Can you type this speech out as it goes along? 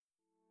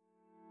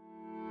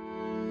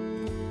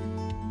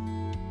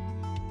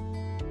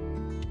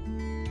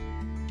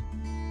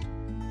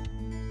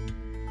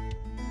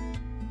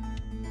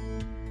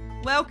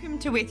Welcome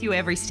to With You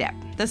Every Step,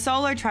 the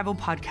solo travel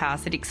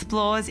podcast that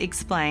explores,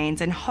 explains,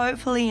 and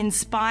hopefully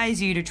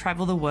inspires you to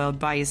travel the world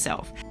by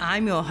yourself.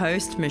 I'm your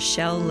host,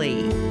 Michelle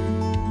Lee.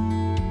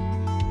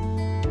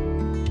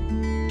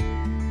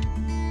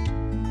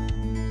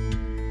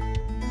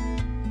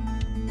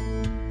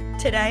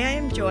 Today I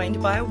am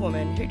joined by a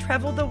woman who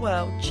travelled the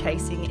world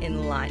chasing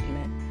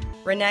enlightenment.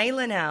 Renee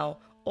Linnell,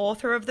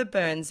 author of The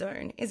Burn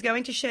Zone, is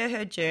going to share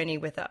her journey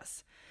with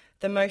us.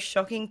 The most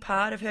shocking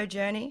part of her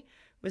journey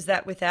was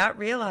that without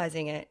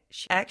realising it,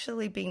 she'd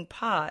actually been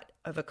part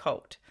of a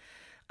cult.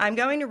 I'm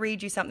going to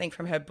read you something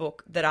from her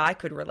book that I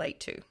could relate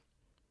to.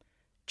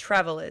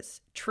 Travellers,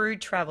 true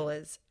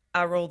travellers,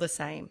 are all the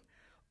same.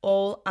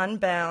 All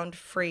unbound,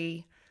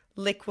 free,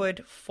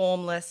 liquid,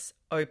 formless,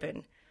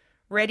 open.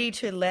 Ready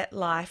to let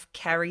life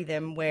carry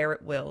them where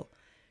it will.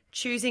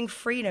 Choosing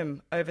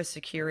freedom over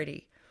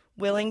security.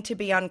 Willing to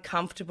be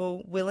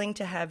uncomfortable, willing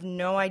to have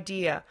no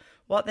idea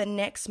what the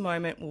next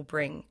moment will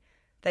bring.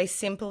 They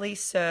simply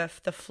surf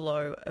the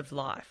flow of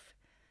life.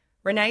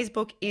 Renee's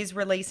book is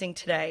releasing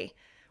today.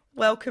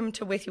 Welcome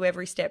to With You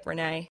Every Step,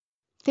 Renee.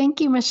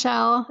 Thank you,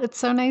 Michelle. It's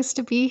so nice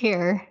to be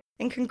here.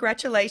 And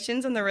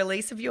congratulations on the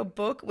release of your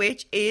book,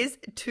 which is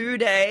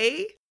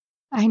today.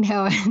 I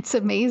know, it's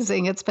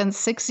amazing. It's been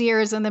 6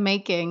 years in the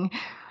making.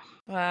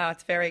 Wow,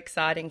 it's very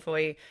exciting for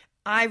you.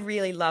 I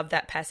really love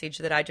that passage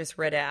that I just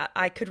read out.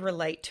 I could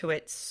relate to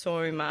it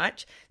so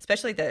much,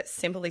 especially the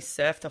simply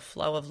surf the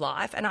flow of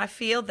life. And I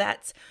feel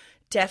that's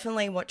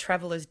definitely what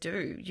travelers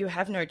do. You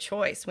have no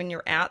choice. When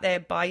you're out there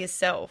by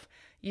yourself,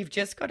 you've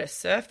just got to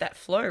surf that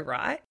flow,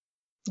 right?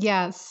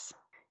 Yes.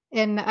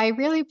 And I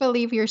really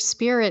believe your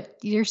spirit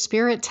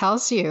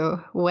tells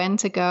you when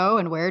to go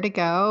and where to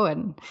go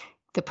and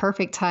the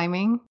perfect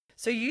timing.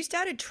 So you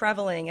started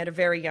traveling at a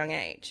very young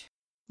age.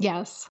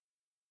 Yes.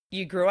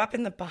 You grew up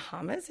in the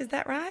Bahamas, is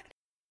that right?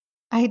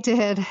 I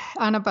did,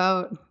 on a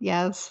boat,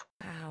 yes.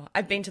 Wow.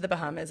 I've been to the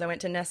Bahamas. I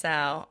went to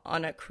Nassau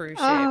on a cruise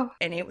ship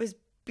and it was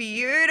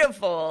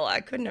beautiful. I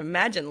couldn't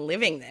imagine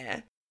living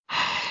there.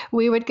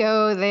 We would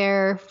go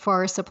there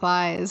for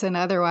supplies, and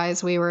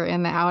otherwise we were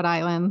in the out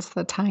islands,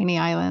 the tiny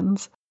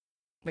islands.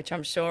 Which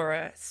I'm sure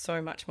are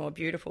so much more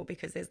beautiful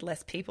because there's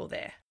less people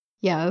there.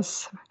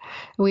 Yes.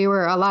 A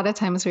lot of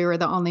times we were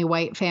the only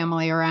white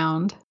family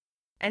around.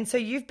 And so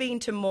you've been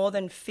to more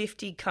than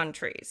 50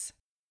 countries.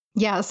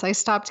 Yes, I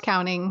stopped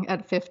counting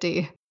at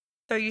 50.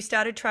 So you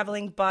started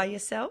traveling by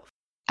yourself?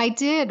 I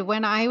did.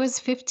 When I was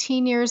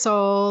 15 years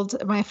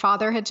old, my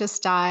father had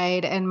just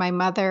died and my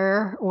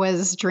mother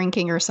was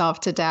drinking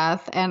herself to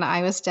death. And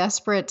I was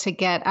desperate to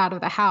get out of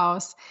the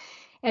house.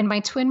 And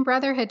my twin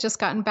brother had just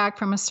gotten back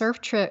from a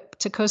surf trip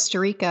to Costa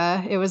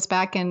Rica. It was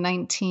back in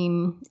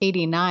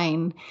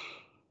 1989.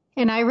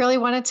 And I really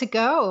wanted to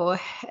go.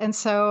 And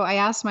so I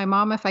asked my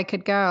mom if I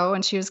could go.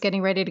 And she was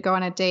getting ready to go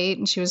on a date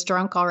and she was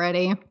drunk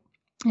already.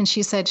 And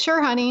she said,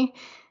 "Sure, honey."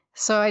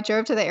 So I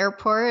drove to the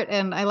airport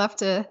and I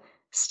left a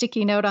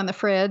sticky note on the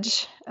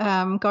fridge.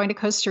 Going to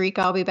Costa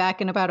Rica. I'll be back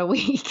in about a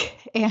week.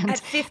 And at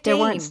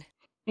 15?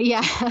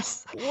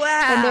 Yes.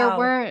 Wow.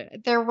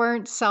 And there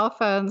weren't cell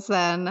phones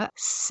then.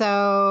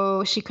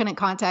 So she couldn't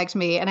contact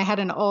me. And I had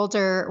an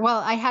older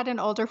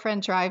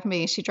friend drive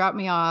me. She dropped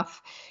me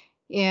off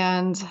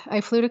and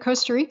I flew to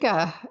Costa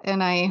Rica.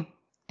 And I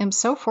am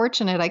so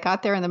fortunate. I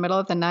got there in the middle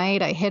of the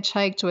night. I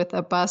hitchhiked with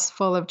a bus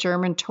full of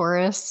German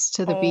tourists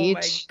to the beach.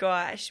 Oh my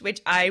gosh,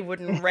 which I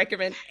wouldn't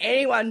recommend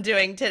anyone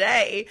doing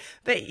today.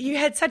 But you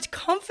had such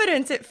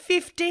confidence at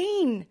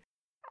 15.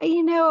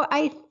 You know,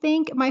 I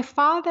think my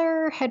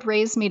father had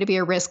raised me to be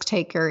a risk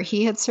taker.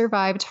 He had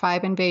survived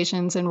 5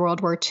 invasions in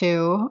World War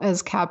II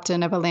as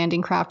captain of a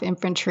landing craft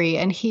infantry.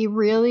 And he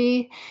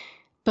really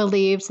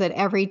believed that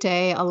every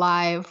day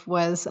alive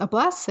was a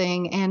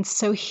blessing. And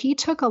so he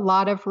took a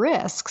lot of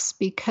risks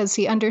because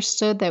he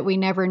understood that we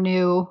never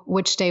knew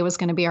which day was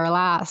going to be our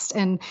last.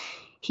 And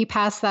he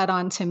passed that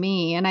on to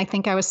me. And I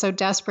think I was so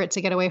desperate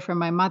to get away from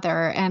my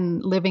mother,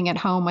 and living at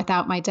home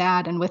without my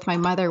dad and with my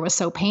mother was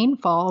so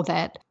painful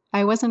that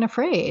I wasn't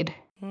afraid.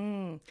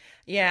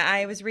 Yeah,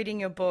 I was reading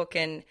your book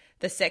and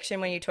the section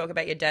when you talk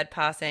about your dad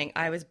passing,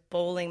 I was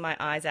bawling my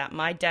eyes out.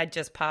 My dad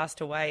just passed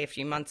away a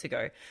few months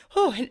ago.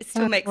 Oh, and it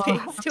still makes me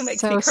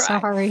cry.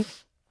 Sorry.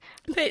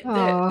 But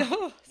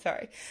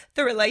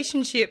the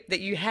relationship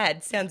that you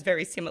had sounds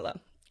very similar.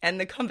 And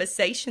the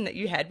conversation that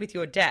you had with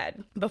your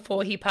dad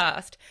before he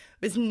passed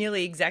was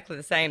nearly exactly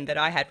the same that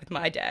I had with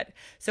my dad.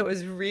 So it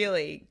was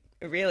really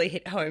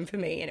hit home for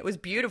me, and it was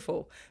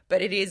beautiful.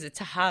 But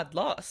it's a hard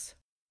loss.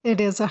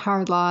 It is a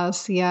hard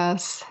loss,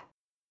 yes.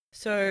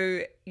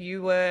 So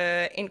you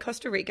were in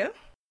Costa Rica?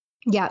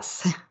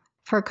 Yes,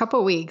 for a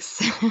couple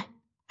weeks.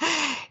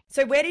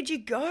 So where did you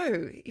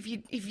go? If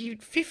you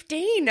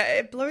 15,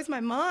 it blows my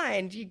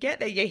mind. You get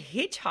there, you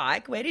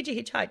hitchhike. Where did you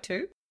hitchhike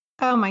to?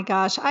 Oh my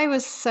gosh, I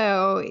was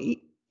so,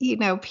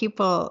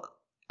 people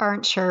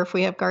aren't sure if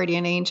we have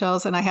guardian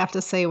angels, and I have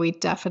to say we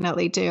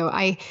definitely do.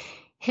 I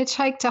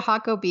hitchhiked to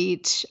Jaco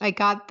Beach. I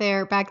got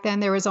there, back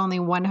then there was only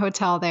one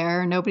hotel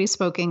there. Nobody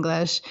spoke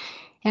English.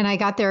 And I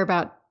got there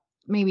about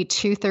maybe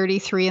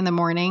 2:33 in the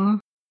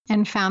morning.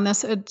 and found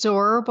this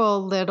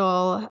adorable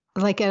little,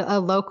 like a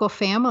local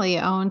family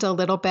owned a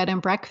little bed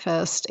and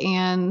breakfast.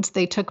 And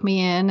they took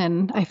me in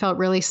and I felt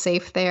really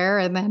safe there.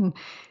 And then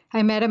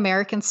I met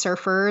American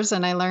surfers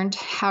and I learned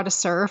how to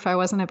surf. I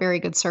wasn't a very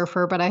good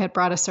surfer, but I had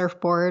brought a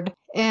surfboard.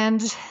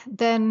 And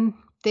then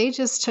they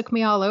just took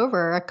me all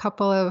over. A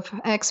couple of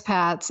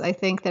expats, I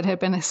think, that had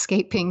been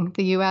escaping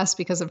the US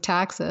because of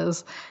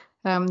taxes.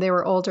 They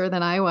were older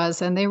than I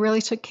was, and they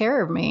really took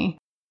care of me.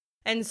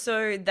 And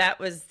so that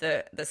was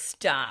the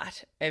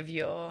start of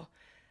your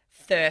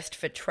thirst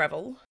for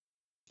travel?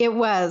 It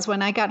was.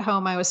 When I got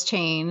home, I was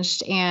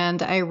changed,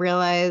 and I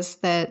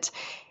realized that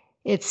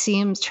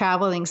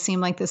traveling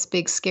seemed like this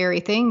big, scary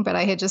thing, but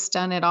I had just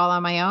done it all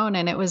on my own.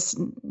 And it was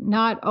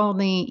not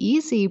only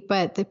easy,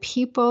 but the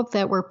people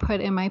that were put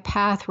in my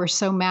path were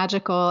so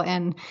magical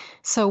and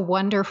so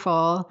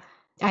wonderful.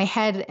 I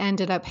had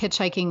ended up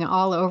hitchhiking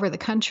all over the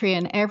country,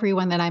 and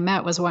everyone that I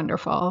met was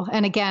wonderful.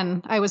 And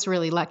again, I was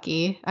really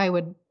lucky. I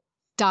would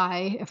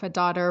die if a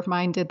daughter of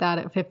mine did that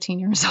at 15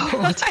 years old.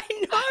 I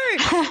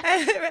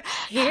know.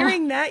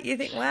 Hearing that, you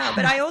think, wow.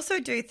 But I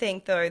also do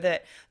think, though,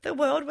 that the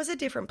world was a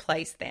different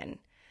place then.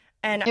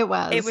 And it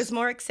was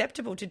more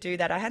acceptable to do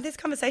that. I had this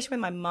conversation with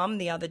my mum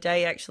the other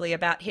day, actually,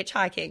 about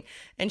hitchhiking.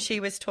 And she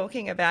was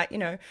talking about,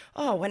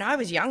 when I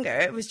was younger,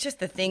 it was just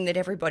the thing that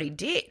everybody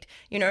did,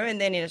 and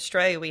then in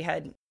Australia, we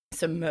had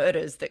some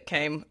murders that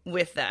came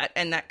with that,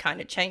 and that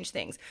kind of changed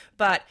things.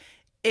 But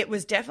it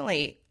was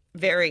definitely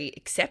very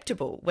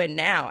acceptable, when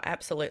now,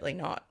 absolutely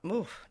not.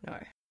 Oof, no.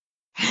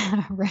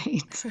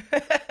 Right.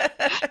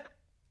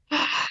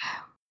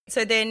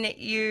 So then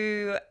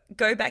you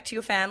go back to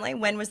your family.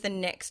 When was the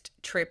next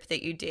trip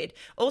that you did?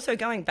 Also,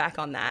 going back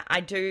on that, I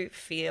do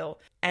feel,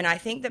 and I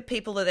think that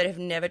people that have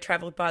never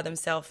traveled by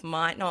themselves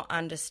might not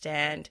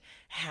understand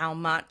how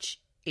much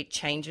it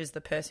changes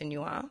the person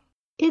you are.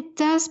 It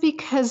does,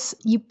 because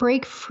you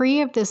break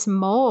free of this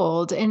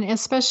mold. And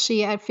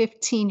especially at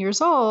 15 years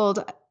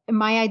old,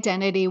 my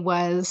identity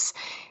was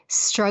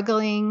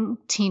struggling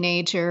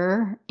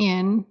teenager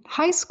in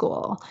high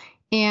school.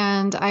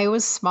 And I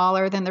was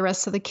smaller than the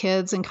rest of the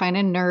kids and kind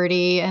of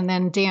nerdy and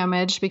then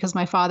damaged because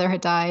my father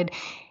had died.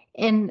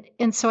 And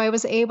so I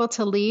was able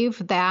to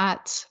leave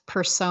that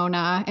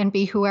persona and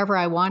be whoever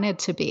I wanted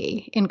to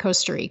be in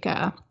Costa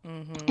Rica.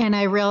 Mm-hmm. And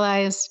I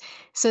realized,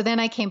 so then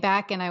I came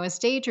back and I was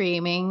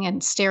daydreaming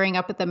and staring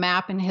up at the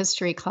map in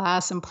history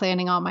class and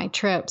planning all my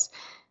trips.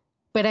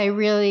 But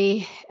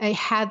I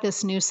had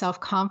this new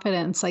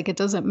self-confidence. Like, it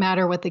doesn't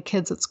matter what the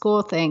kids at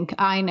school think.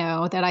 I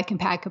know that I can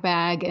pack a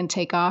bag and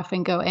take off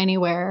and go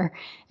anywhere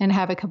and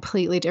have a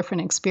completely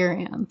different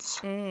experience.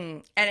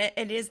 And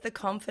it is the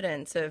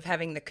confidence of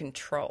having the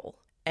control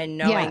and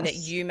knowing that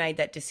you made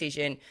that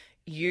decision.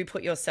 You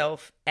put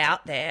yourself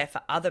out there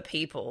for other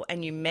people,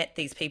 and you met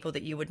these people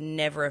that you would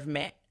never have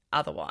met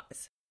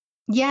otherwise.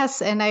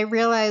 Yes. And I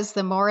realized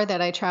the more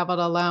that I traveled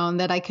alone,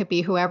 that I could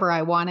be whoever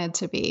I wanted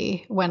to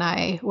be when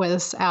I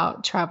was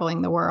out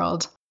traveling the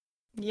world.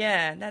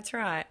 Yeah, that's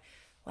right.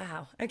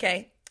 Wow.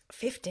 Okay.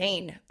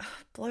 15.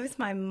 Blows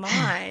my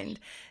mind.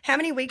 How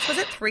many weeks was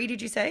it? 3,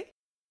 did you say?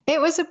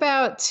 It was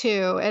about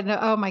 2. And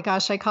oh my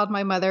gosh, I called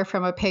my mother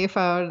from a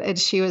payphone and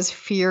she was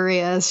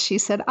furious. She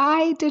said,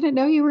 "I didn't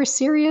know you were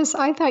serious.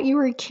 I thought you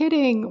were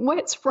kidding.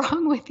 What's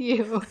wrong with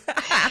you?"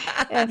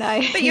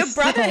 But your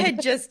brother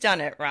had just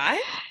done it,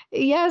 right?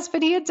 Yes,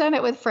 but he had done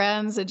it with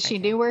friends, and she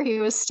knew where he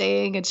was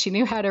staying and she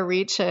knew how to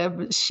reach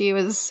him. She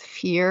was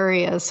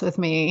furious with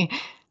me.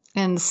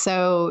 And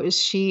so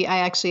I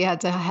actually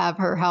had to have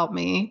her help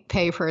me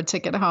pay for a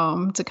ticket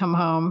home to come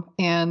home.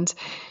 And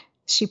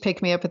she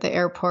picked me up at the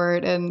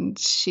airport and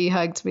she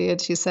hugged me and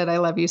she said, "I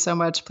love you so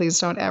much. Please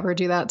don't ever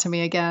do that to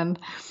me again."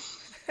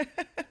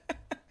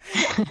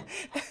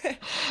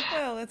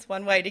 Well, that's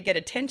one way to get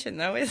attention,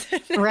 though,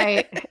 isn't it?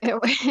 Right.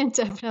 It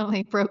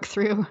definitely broke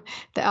through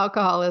the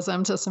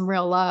alcoholism to some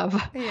real love.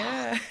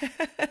 Yeah.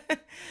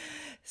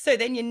 So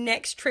then your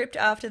next trip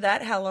after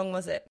that, how long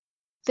was it?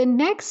 The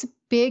next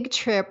big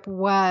trip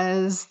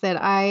was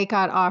that I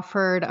got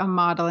offered a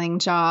modeling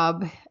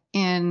job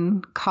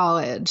in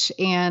college,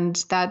 and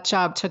that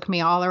job took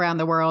me all around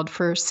the world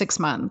for 6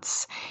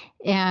 months.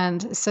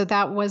 And so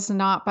that was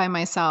not by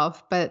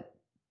myself, but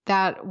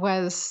that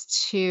was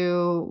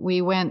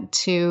we went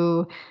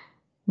to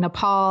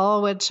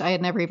Nepal, which I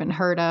had never even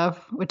heard of,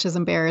 which is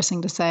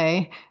embarrassing to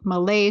say,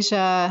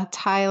 Malaysia,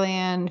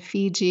 Thailand,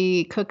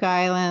 Fiji, Cook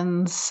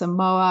Islands,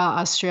 Samoa,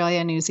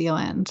 Australia, New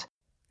Zealand.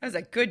 That was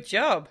a good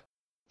job.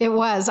 It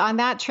was. On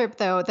that trip,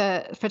 though,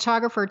 the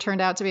photographer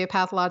turned out to be a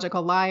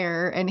pathological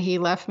liar, and he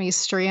left me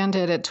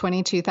stranded at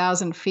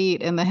 22,000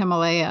 feet in the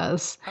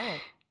Himalayas. Oh.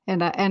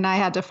 And I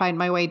had to find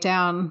my way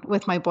down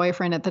with my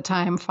boyfriend at the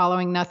time,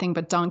 following nothing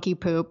but donkey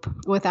poop,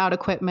 without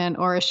equipment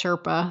or a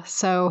Sherpa.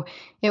 So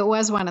it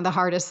was one of the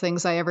hardest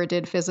things I ever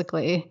did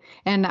physically.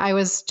 And I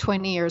was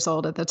 20 years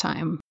old at the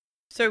time.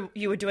 So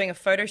you were doing a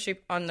photo shoot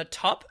on the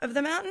top of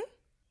the mountain?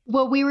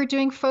 Well, we were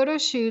doing photo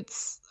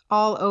shoots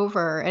all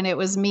over. And it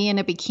was me in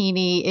a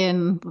bikini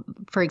in,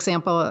 for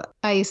example,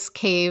 ice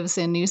caves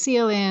in New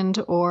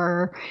Zealand,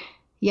 or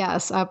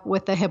yes, up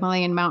with the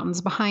Himalayan mountains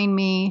behind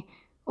me,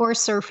 or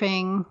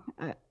surfing.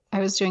 I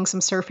was doing some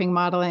surfing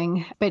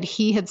modeling, but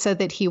he had said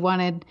that he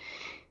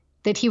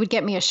would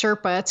get me a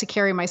Sherpa to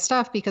carry my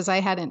stuff because I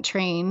hadn't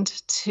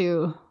trained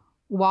to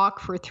walk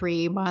for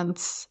 3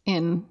 months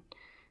in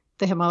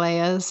the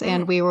Himalayas.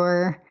 And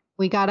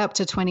we got up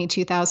to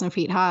 22,000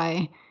 feet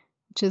high,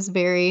 which is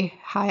very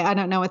high. I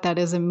don't know what that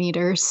is in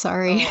meters.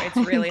 Sorry. Oh,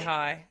 it's really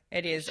high.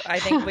 It is. I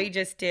think I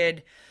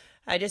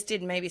just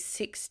did maybe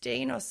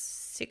 16 or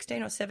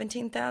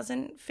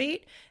 17,000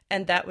 feet.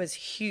 And that was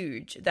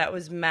huge. That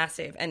was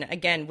massive. And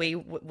again,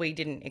 we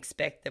didn't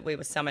expect that we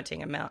were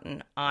summiting a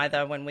mountain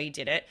either when we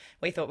did it.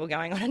 We thought we were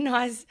going on a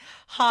nice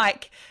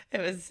hike.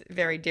 It was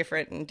very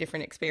different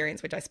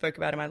experience, which I spoke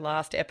about in my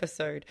last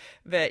episode.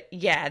 But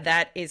yeah,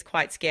 that is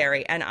quite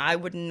scary. And I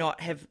would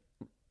not have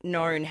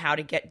known how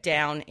to get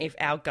down if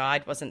our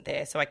guide wasn't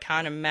there. So I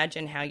can't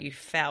imagine how you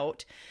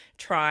felt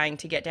trying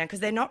to get down because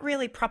they're not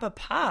really proper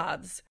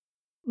paths.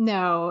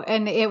 No,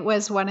 and it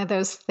was one of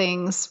those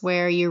things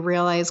where you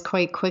realize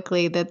quite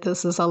quickly that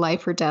this is a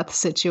life or death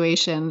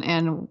situation.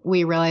 And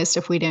we realized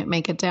if we didn't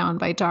make it down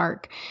by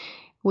dark,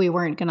 we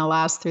weren't going to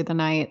last through the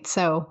night.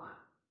 So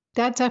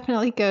that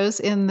definitely goes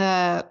in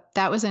that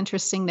was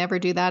interesting, never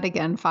do that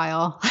again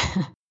file.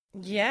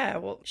 Yeah,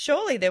 well,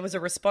 surely there was a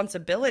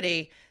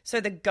responsibility.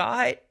 So the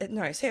guide,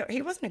 no, so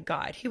he wasn't a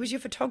guide. He was your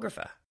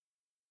photographer.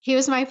 He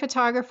was my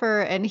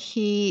photographer, and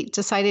he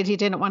decided he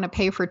didn't want to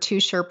pay for 2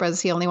 Sherpas.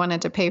 He only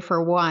wanted to pay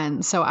for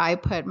 1. So I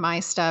put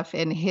my stuff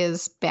in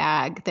his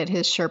bag that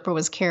his Sherpa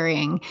was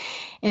carrying.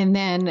 And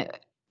then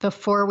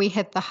before we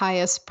hit the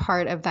highest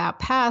part of that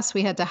pass,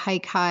 we had to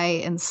hike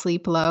high and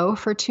sleep low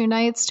for 2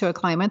 nights to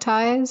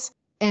acclimatize.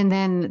 And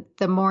then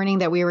the morning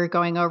that we were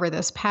going over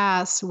this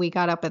pass, we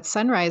got up at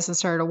sunrise and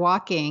started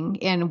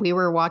walking, and we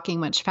were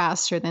walking much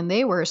faster than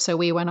they were. So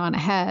we went on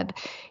ahead.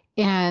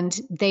 And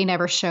they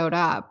never showed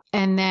up.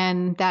 And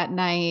then that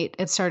night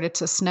it started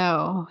to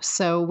snow.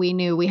 So we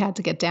knew we had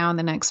to get down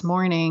the next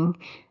morning.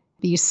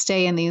 You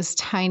stay in these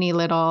tiny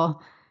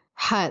little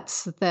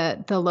huts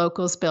that the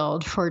locals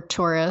build for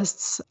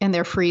tourists, and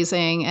they're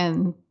freezing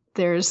and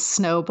there's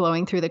snow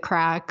blowing through the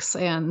cracks.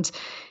 And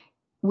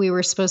we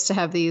were supposed to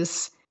have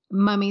these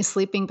mummy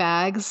sleeping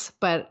bags,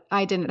 but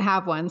I didn't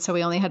have one. So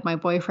we only had my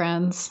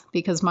boyfriend's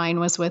because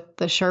mine was with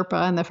the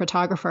Sherpa and the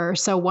photographer.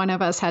 So one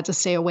of us had to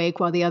stay awake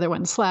while the other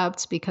one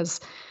slept because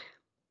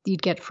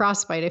you'd get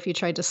frostbite if you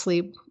tried to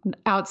sleep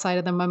outside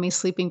of the mummy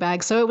sleeping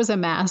bag. So it was a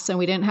mess, and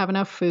we didn't have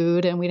enough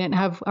food, and we didn't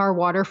have our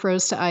water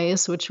froze to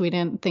ice, which we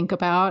didn't think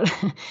about.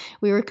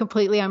 We were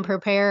completely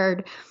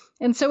unprepared.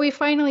 And so we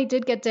finally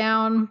did get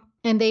down.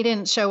 And they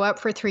didn't show up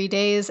for 3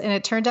 days. And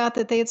it turned out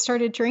that they had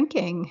started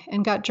drinking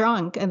and got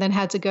drunk and then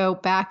had to go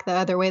back the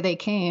other way they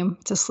came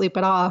to sleep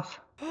it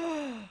off.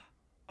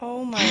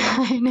 Oh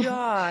my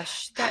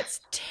gosh,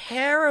 that's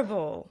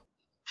terrible.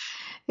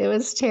 It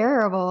was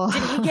terrible.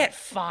 Did he get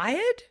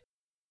fired?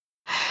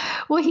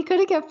 Well, he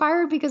couldn't get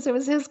fired because it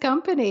was his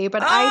company,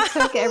 but I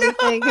took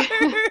everything.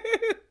 No.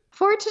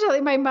 Fortunately,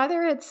 my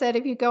mother had said,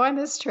 if you go on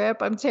this trip,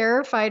 I'm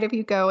terrified of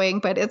you going,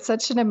 but it's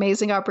such an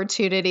amazing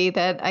opportunity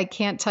that I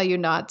can't tell you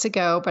not to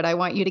go, but I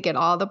want you to get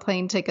all the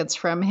plane tickets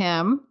from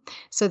him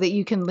so that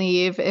you can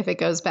leave if it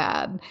goes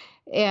bad.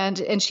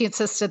 And she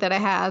insisted that I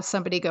have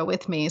somebody go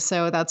with me.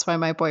 So that's why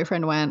my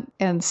boyfriend went.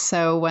 And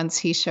so once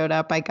he showed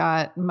up, I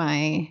got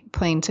my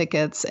plane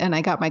tickets and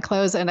I got my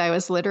clothes. And I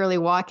was literally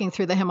walking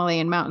through the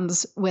Himalayan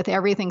mountains with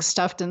everything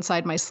stuffed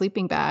inside my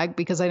sleeping bag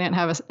because I didn't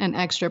have an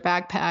extra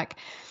backpack,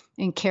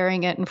 and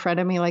carrying it in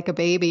front of me like a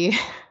baby.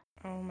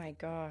 Oh my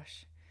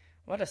gosh.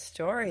 What a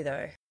story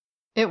though.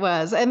 It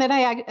was. And then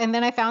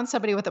I found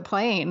somebody with a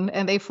plane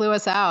and they flew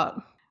us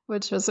out,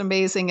 which was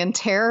amazing and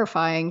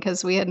terrifying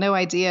because we had no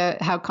idea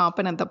how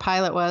competent the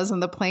pilot was,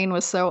 and the plane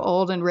was so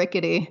old and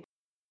rickety.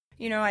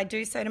 You know, I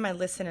do say to my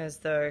listeners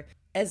though,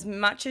 as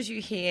much as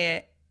you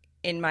hear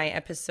in my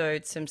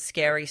episode some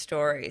scary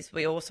stories,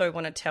 we also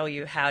want to tell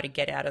you how to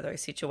get out of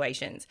those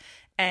situations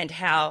and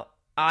how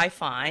I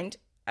find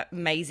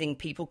amazing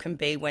people can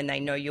be when they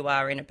know you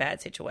are in a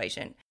bad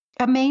situation.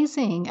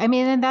 Amazing. I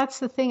mean, and that's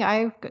the thing.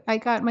 I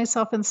got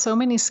myself in so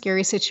many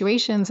scary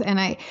situations, and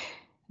I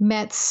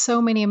met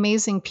so many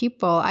amazing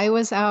people. I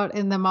was out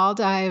in the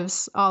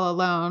Maldives all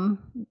alone,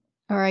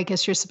 or I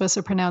guess you're supposed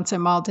to pronounce it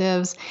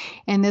Maldives.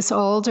 And this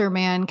older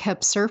man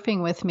kept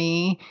surfing with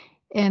me.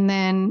 And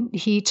then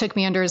he took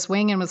me under his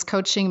wing and was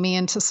coaching me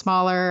into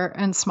smaller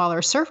and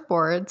smaller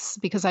surfboards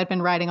because I'd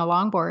been riding a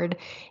longboard.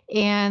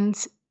 And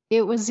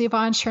it was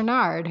Yvon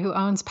Chouinard, who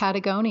owns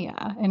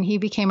Patagonia, and he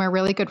became a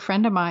really good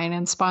friend of mine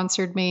and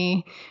sponsored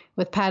me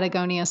with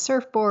Patagonia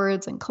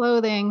surfboards and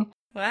clothing.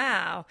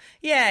 Wow.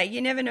 Yeah, you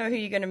never know who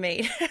you're going to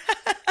meet.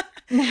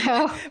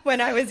 No.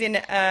 When I was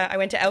I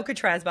went to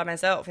Alcatraz by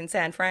myself in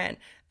San Fran,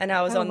 and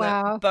I was on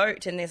the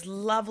boat, and this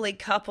lovely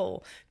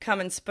couple come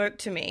and spoke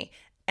to me,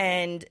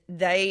 and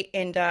they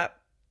end up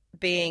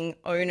being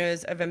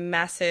owners of a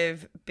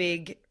massive,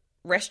 big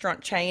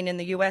restaurant chain in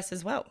the US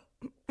as well.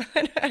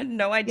 I had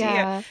no idea.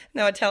 Yeah.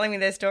 They were telling me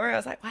their story. I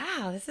was like,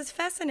 wow, this is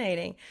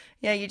fascinating.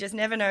 Yeah, you just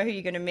never know who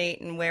you're going to meet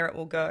and where it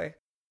will go.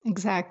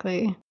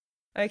 Exactly.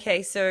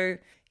 Okay, so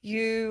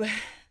you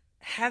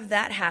have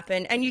that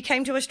happen and you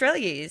came to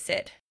Australia, you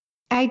said.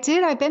 I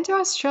did. I've been to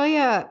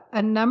Australia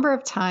a number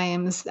of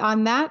times.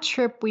 On that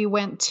trip, we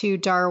went to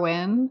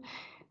Darwin,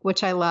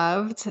 which I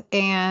loved.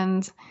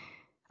 And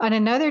on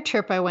another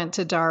trip, I went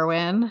to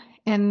Darwin.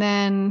 And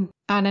then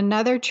on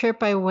another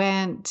trip, I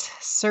went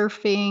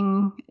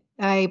surfing.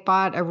 I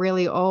bought a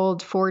really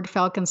old Ford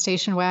Falcon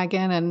station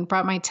wagon and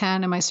brought my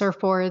tent and my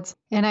surfboards.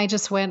 And I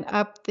just went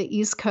up the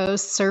East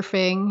Coast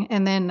surfing.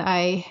 And then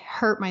I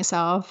hurt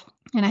myself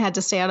and I had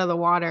to stay out of the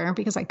water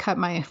because I cut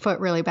my foot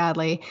really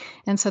badly.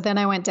 And so then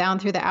I went down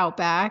through the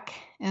outback,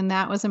 and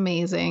that was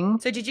amazing.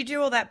 So did you do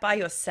all that by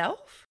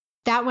yourself?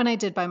 That one I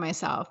did by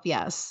myself,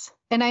 yes.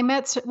 And I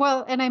met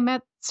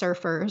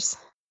surfers.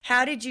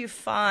 How did you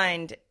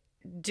find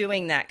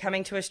doing that,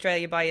 coming to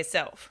Australia by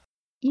yourself?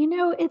 You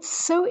know, it's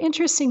so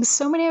interesting.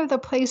 So many of the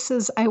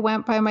places I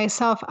went by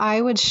myself,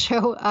 I would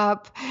show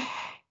up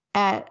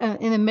at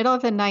in the middle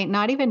of the night,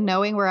 not even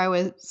knowing where I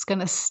was going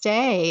to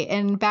stay.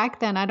 And back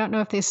then, I don't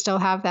know if they still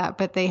have that,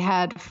 but they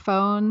had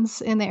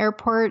phones in the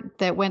airport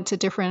that went to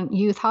different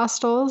youth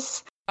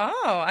hostels.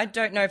 Oh, I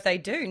don't know if they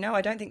do. No,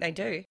 I don't think they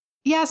do.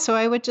 Yeah, so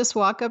I would just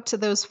walk up to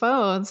those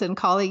phones and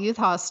call a youth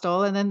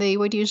hostel, and then they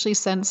would usually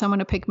send someone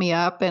to pick me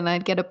up, and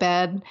I'd get a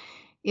bed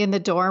in the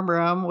dorm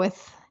room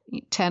with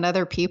 10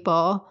 other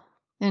people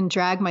and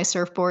drag my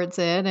surfboards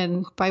in.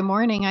 And by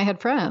morning, I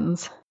had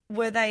friends.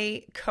 Were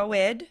they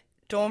co-ed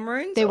dorm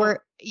rooms? They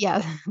were,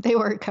 yeah, they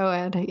were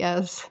co-ed,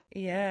 yes.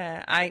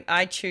 Yeah,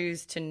 I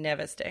choose to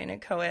never stay in a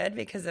co-ed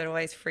because it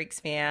always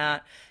freaks me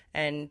out.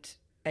 And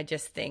I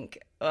just think,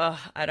 oh,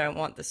 I don't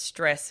want the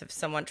stress of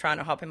someone trying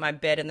to hop in my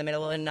bed in the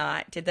middle of the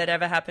night. Did that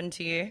ever happen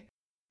to you?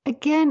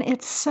 Again,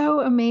 it's so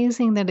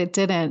amazing that it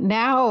didn't.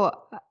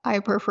 Now I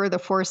prefer the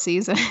Four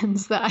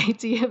Seasons. The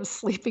idea of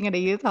sleeping in a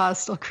youth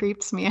hostel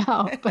creeps me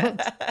out.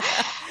 But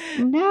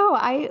no,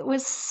 I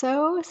was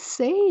so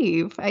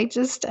safe.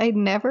 I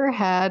never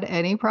had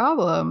any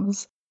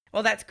problems.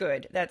 Well, that's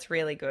good. That's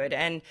really good.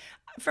 And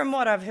from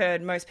what I've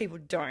heard, most people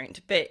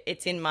don't, but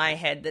it's in my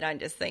head that I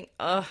just think,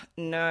 oh,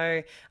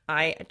 no,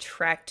 I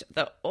attract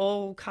the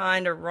all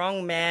kind of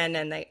wrong men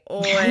and they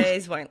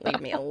always won't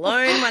leave me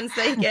alone once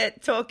they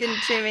get talking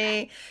to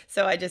me.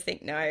 So I just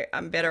think, no,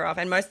 I'm better off.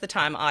 And most of the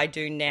time I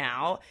do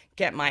now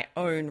get my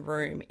own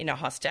room in a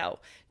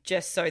hostel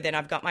just so then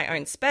I've got my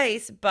own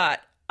space, but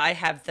I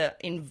have the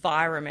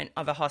environment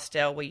of a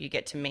hostel where you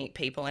get to meet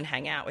people and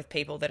hang out with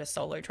people that are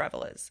solo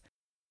travelers.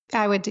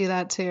 I would do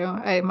that too.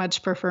 I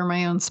much prefer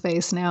my own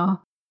space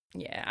now.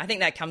 Yeah, I think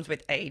that comes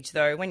with age,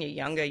 though. When you're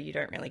younger, you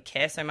don't really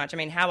care so much. I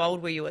mean, how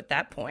old were you at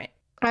that point?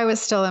 I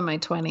was still in my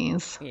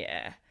 20s.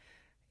 Yeah,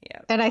 yeah.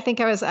 And I think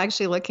I was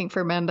actually looking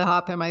for men to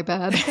hop in my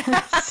bed.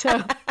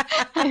 So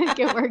I think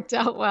it worked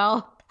out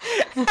well.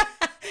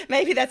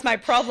 Maybe that's my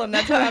problem.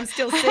 That's why I'm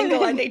still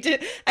single. I need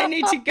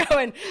to go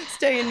and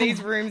stay in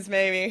these rooms,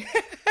 maybe.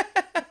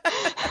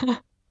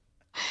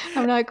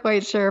 I'm not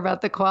quite sure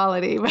about the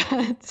quality,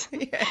 but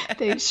yeah.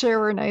 They sure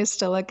were nice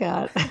to look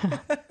at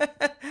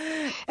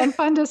and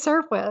fun to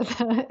surf with.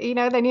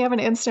 Then you have an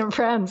instant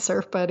friend,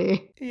 surf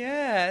buddy.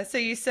 Yeah. So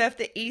you surfed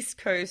the east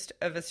coast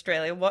of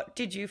Australia. What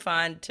did you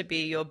find to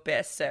be your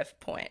best surf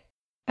point?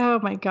 Oh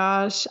my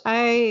gosh.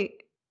 I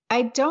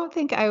don't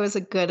think I was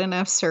a good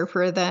enough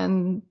surfer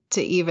then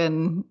to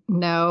even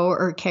know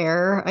or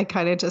care. I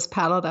kind of just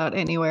paddled out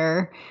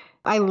anywhere.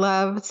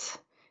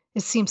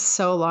 It seems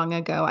so long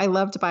ago. I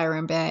loved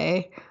Byron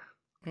Bay,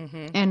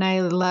 and I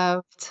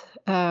loved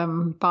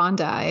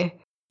Bondi.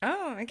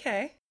 Oh,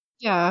 okay.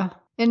 Yeah.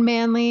 In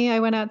Manly, I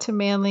went out to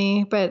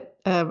Manly, but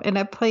in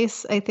a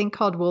place I think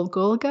called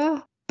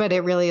Woolgoolga, but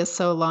it really is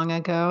so long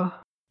ago.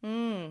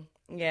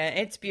 Yeah,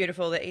 it's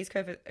beautiful. The east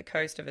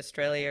coast of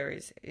Australia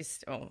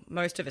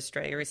most of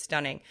Australia is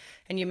stunning.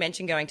 And you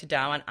mentioned going to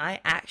Darwin. I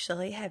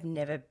actually have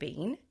never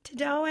been to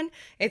Darwin.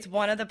 It's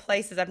one of the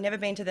places. I've never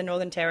been to the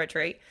Northern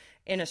Territory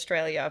in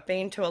Australia. I've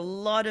been to a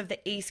lot of the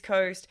East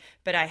Coast,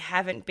 but I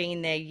haven't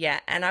been there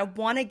yet. And I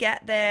want to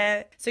get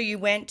there. So you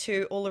went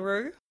to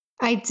Uluru?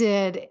 I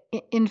did.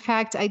 In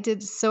fact, I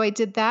did. So I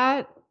did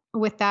that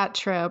with that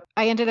trip.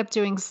 I ended up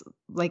doing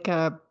like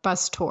a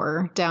bus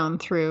tour down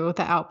through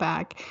the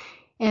outback.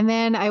 And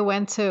then I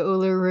went to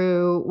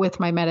Uluru with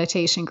my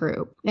meditation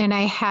group, and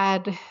I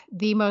had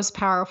the most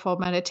powerful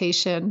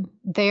meditation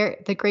there,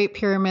 the Great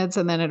Pyramids,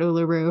 and then at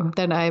Uluru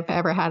than I've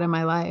ever had in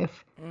my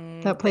life.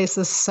 That place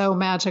is so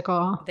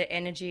magical. The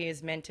energy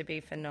is meant to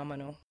be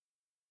phenomenal.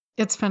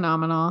 It's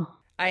phenomenal.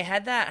 I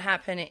had that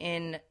happen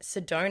in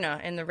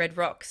Sedona in the Red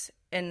Rocks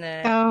in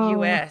the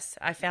US.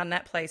 I found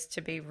that place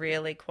to be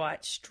really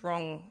quite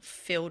strong,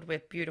 filled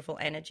with beautiful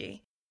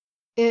energy.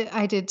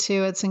 I did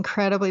too. It's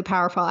incredibly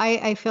powerful.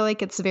 I feel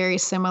like it's very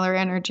similar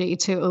energy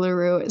to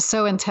Uluru. It's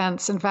so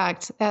intense, in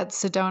fact, at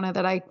Sedona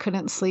that I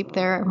couldn't sleep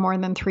there more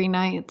than 3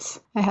 nights.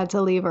 I had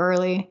to leave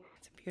early.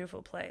 It's a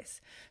beautiful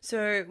place.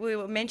 So we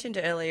were mentioned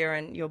earlier,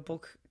 and your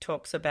book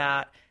talks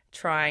about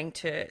trying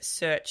to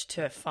search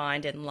to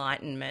find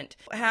enlightenment.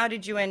 How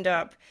did you end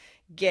up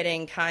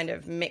getting kind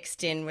of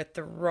mixed in with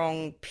the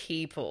wrong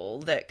people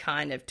that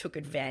kind of took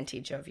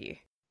advantage of you?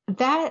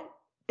 That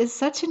is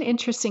such an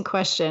interesting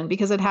question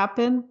because it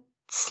happened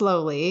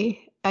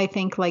slowly. I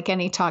think, like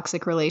any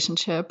toxic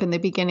relationship, in the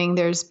beginning,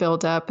 there's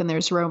buildup and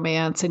there's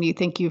romance, and you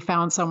think you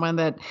found someone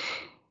that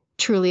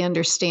truly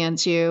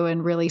understands you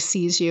and really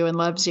sees you and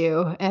loves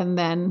you. And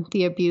then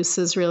the abuse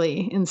is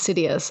really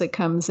insidious. It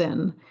comes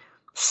in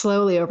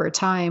slowly over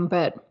time.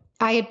 But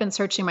I had been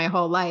searching my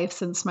whole life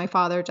since my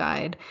father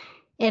died.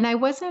 And I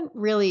wasn't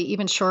really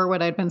even sure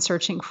what I'd been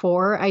searching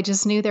for. I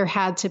just knew there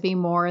had to be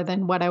more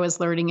than what I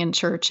was learning in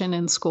church and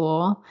in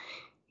school.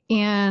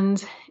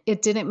 And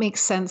it didn't make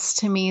sense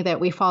to me that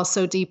we fall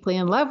so deeply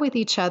in love with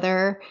each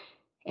other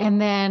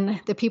and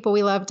then the people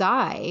we love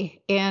die.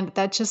 And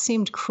that just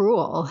seemed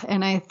cruel.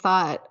 And I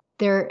thought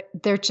there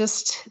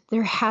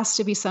has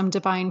to be some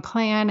divine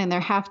plan and there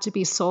have to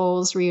be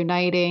souls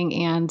reuniting.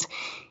 And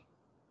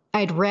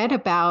I'd read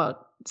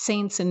about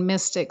saints and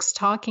mystics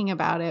talking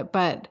about it,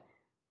 but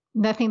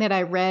nothing that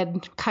I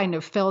read kind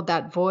of filled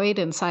that void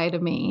inside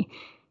of me.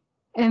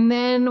 And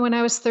then when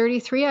I was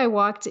 33, I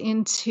walked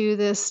into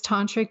this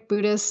tantric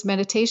Buddhist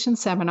meditation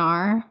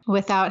seminar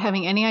without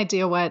having any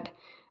idea what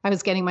I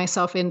was getting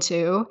myself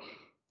into.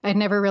 I'd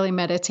never really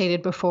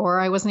meditated before.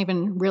 I wasn't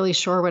even really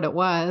sure what it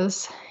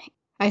was.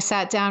 I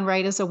sat down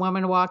right as a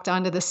woman walked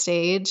onto the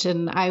stage,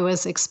 and I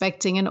was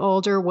expecting an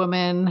older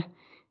woman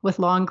with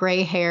long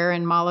gray hair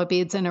and mala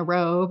beads and a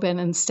robe. And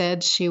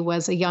instead, she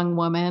was a young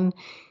woman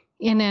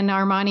in an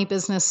Armani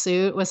business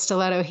suit with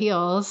stiletto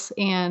heels.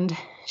 And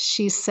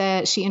she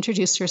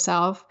introduced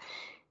herself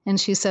and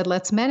she said,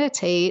 "Let's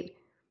meditate."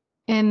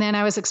 And then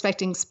I was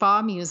expecting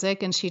spa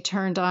music, and she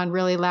turned on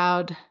really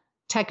loud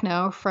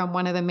techno from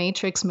one of the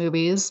Matrix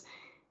movies.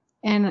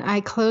 And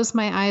I closed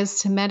my eyes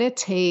to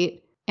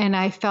meditate, and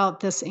I felt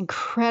this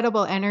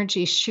incredible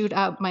energy shoot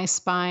up my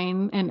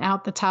spine and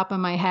out the top of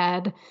my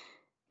head.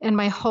 And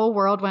my whole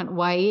world went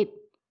white.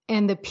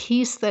 And the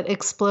peace that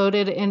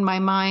exploded in my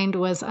mind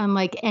was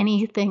unlike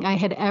anything I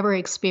had ever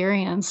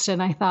experienced.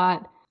 And I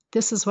thought,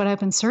 this is what I've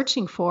been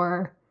searching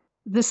for.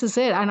 This is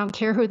it. I don't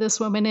care who this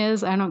woman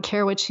is. I don't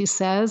care what she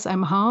says.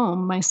 I'm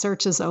home. My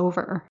search is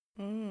over.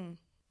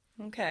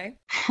 Okay.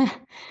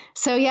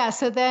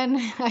 So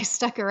then I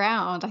stuck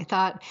around. I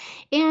thought,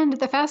 and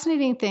the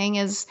fascinating thing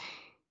is,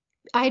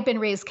 I had been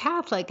raised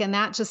Catholic, and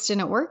that just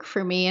didn't work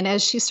for me. And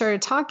as she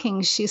started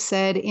talking, she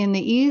said, in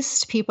the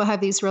East, people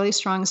have these really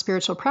strong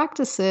spiritual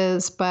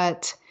practices,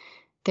 but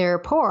they're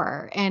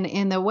poor. And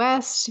in the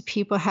West,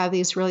 people have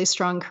these really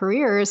strong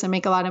careers and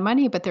make a lot of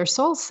money, but they're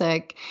soul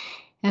sick.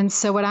 And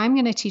so what I'm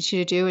going to teach you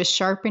to do is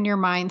sharpen your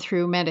mind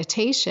through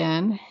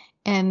meditation,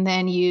 and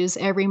then use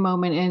every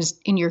moment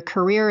in your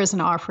career as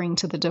an offering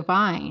to the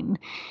divine.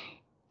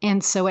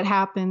 And so what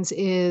happens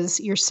is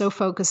you're so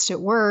focused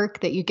at work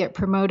that you get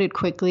promoted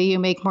quickly, you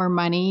make more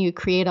money, you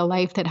create a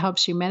life that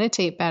helps you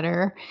meditate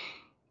better.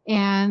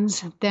 And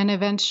then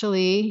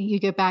eventually you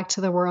get back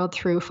to the world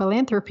through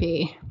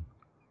philanthropy.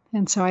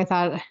 And so I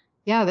thought,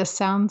 yeah, this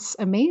sounds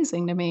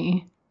amazing to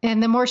me.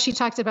 And the more she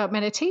talked about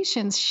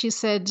meditations, she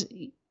said,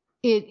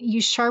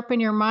 you sharpen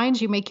your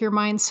mind, you make your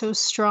mind so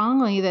strong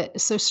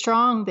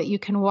that you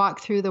can walk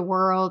through the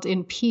world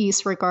in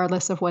peace,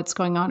 regardless of what's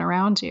going on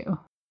around you.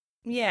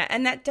 Yeah,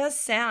 and that does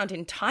sound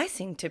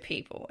enticing to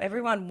people.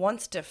 Everyone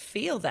wants to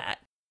feel that.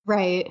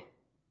 Right.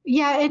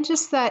 Yeah, and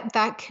just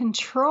that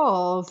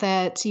control,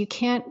 that you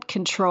can't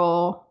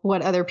control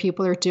what other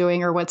people are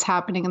doing or what's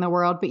happening in the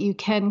world, but you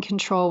can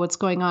control what's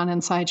going on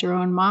inside your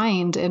own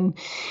mind. And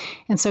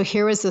so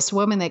here was this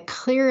woman that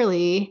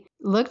clearly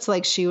looked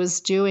like she was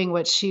doing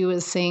what she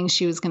was saying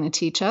she was going to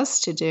teach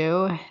us to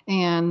do.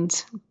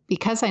 And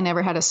because I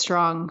never had a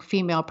strong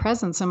female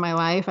presence in my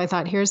life, I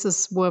thought, here's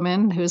this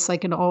woman who's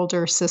like an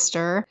older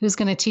sister who's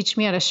going to teach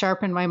me how to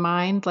sharpen my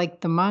mind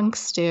like the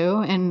monks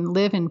do and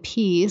live in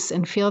peace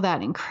and feel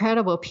that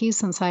incredible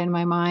peace inside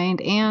my mind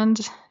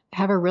and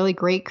have a really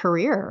great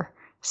career.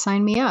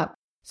 Sign me up.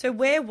 So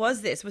where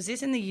was this? Was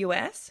this in the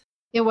US?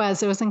 It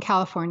was in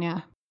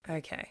California.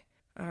 Okay.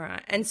 All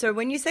right. And so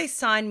when you say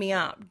sign me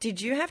up,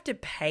 did you have to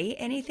pay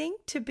anything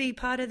to be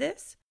part of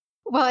this?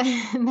 Well,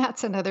 and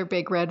that's another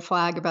big red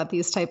flag about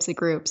these types of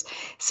groups.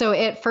 So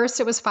at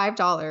first it was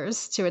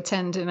 $5 to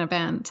attend an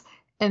event.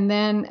 And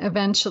then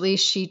eventually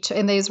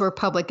and these were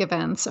public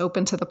events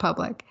open to the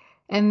public.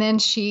 And then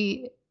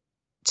she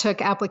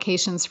took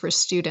applications for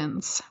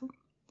students,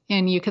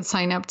 and you could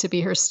sign up to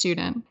be her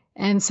student.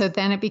 And so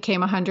then it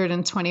became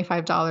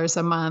 $125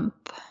 a month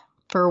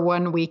for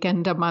one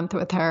weekend a month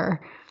with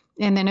her.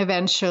 And then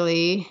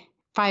eventually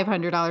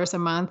 $500 a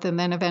month, and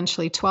then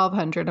eventually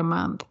 $1,200 a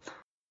month.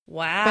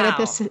 Wow.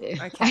 But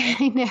okay.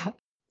 I know.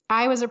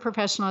 I was a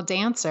professional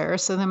dancer,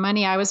 so the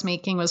money I was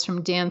making was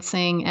from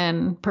dancing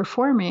and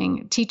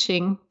performing,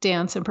 teaching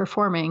dance and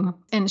performing.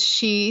 And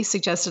she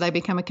suggested I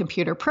become a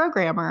computer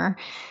programmer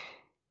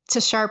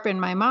to sharpen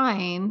my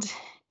mind.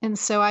 And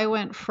so I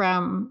went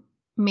from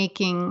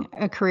making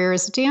a career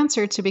as a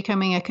dancer to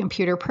becoming a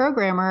computer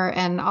programmer.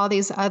 And all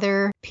these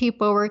other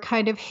people were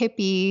kind of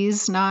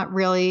hippies, not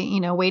really,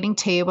 waiting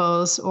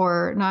tables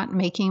or not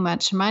making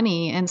much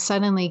money and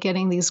suddenly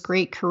getting these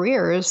great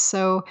careers.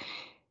 So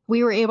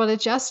we were able to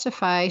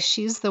justify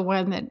she's the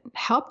one that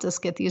helped us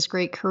get these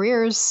great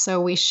careers. So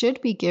we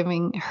should be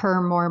giving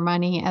her more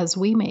money as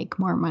we make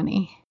more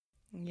money.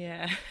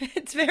 Yeah,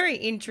 it's very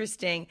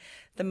interesting,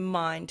 the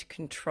mind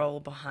control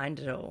behind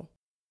it all.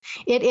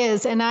 It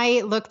is. And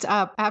I looked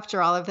up,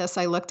 after all of this,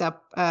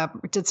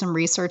 did some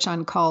research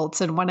on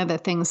cults. And one of the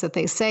things that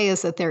they say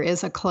is that there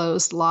is a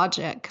closed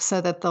logic,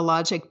 so that the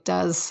logic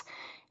does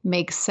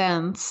make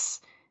sense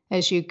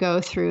as you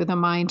go through the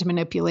mind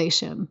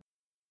manipulation.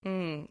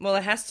 Well,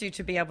 it has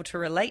to be able to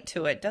relate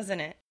to it, doesn't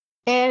it?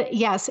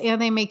 Yes.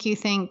 And they make you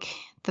think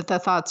that the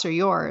thoughts are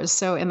yours.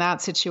 So in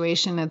that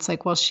situation, it's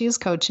like, well, she's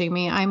coaching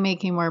me. I'm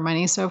making more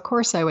money. So of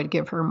course I would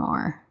give her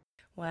more.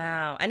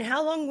 Wow. And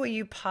how long were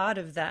you part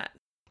of that?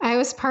 I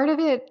was part of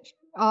it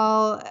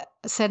all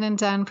said and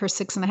done for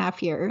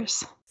 6.5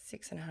 years.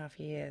 6.5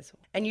 years.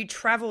 And you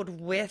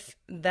traveled with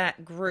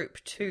that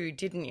group too,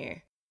 didn't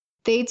you?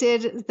 They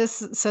did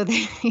this. So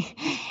they,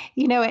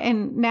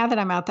 and now that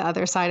I'm out the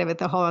other side of it,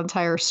 the whole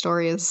entire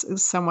story is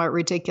somewhat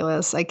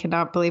ridiculous. I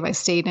cannot believe I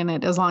stayed in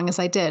it as long as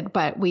I did.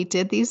 But we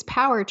did these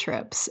power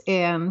trips,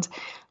 and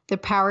the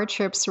power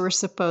trips were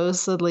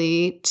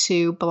supposedly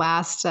to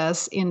blast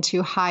us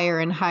into higher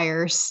and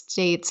higher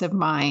states of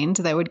mind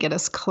that would get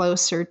us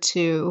closer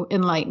to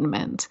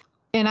enlightenment.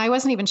 And I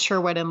wasn't even sure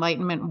what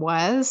enlightenment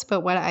was,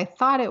 but what I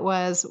thought it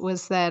was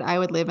that I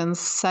would live in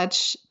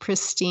such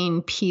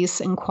pristine peace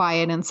and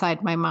quiet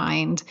inside my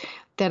mind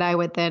that I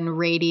would then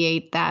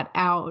radiate that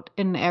out,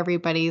 and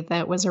everybody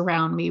that was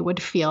around me would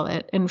feel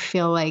it and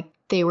feel like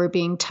they were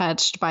being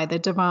touched by the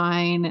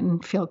divine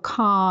and feel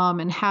calm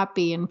and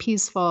happy and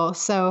peaceful.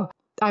 So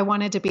I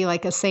wanted to be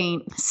like a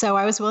saint. So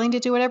I was willing to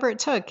do whatever it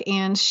took.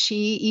 And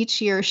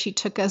each year she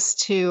took us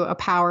to a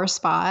power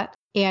spot,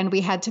 and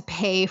we had to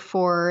pay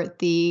for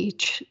the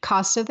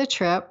cost of the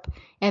trip.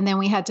 And then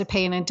we had to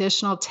pay an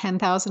additional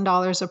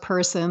 $10,000 a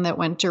person that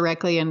went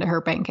directly into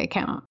her bank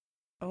account.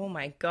 Oh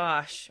my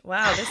gosh.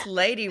 Wow. This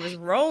lady was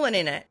rolling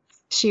in it.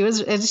 She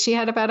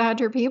had about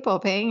 100 people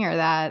paying her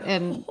that.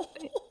 And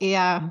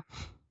yeah.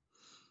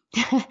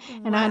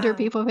 And 100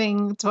 people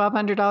paying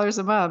 $1,200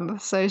 a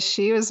month. So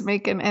she was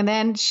making, and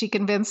then she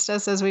convinced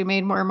us as we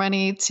made more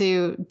money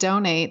to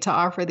donate, to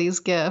offer these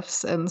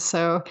gifts. And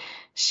so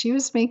she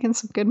was making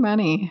some good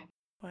money.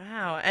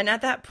 Wow. And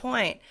at that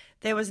point,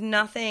 there was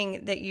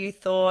nothing that you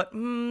thought,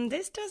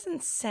 this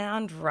doesn't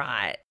sound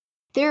right.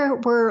 There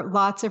were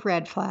lots of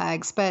red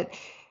flags, but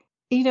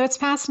it's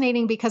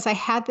fascinating because I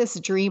had this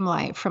dream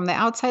life. From the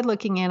outside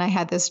looking in, I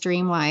had this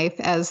dream life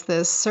as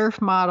this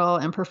surf model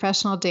and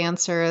professional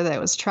dancer that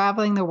was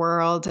traveling the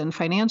world and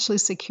financially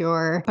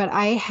secure. But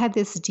I had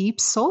this deep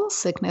soul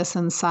sickness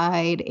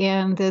inside,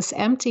 and this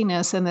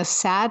emptiness and this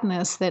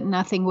sadness that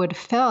nothing would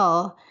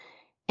fill.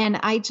 And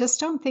I just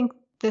don't think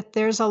that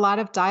there's a lot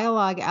of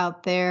dialogue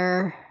out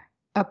there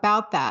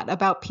about that,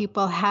 about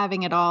people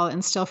having it all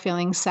and still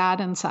feeling sad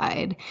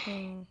inside.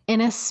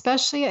 And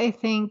especially, I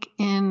think,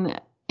 in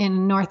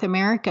North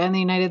America, in the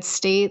United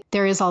States,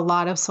 there is a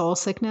lot of soul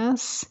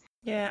sickness.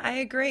 Yeah, I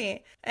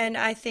agree. And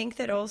I think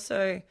that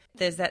also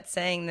there's that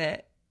saying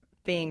that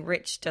being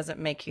rich doesn't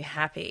make you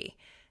happy.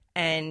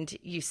 And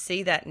you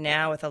see that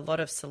now with a lot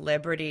of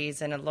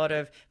celebrities and a lot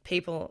of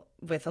people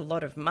with a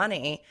lot of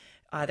money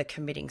either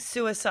committing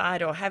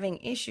suicide or having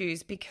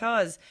issues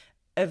because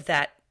of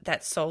that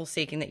soul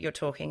seeking that you're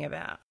talking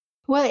about.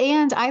 Well,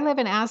 and I live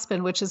in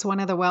Aspen, which is one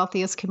of the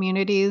wealthiest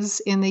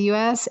communities in the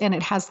U.S., and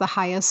it has the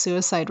highest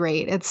suicide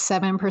rate. It's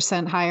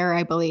 7% higher,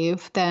 I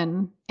believe,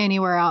 than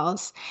anywhere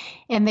else.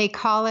 And they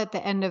call it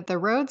the end of the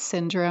road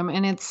syndrome.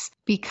 And it's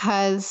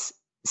because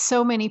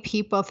so many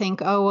people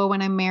think, oh, well,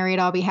 when I'm married,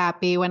 I'll be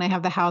happy. When I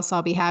have the house,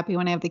 I'll be happy.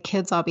 When I have the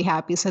kids, I'll be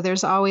happy. So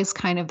there's always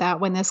kind of that,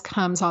 when this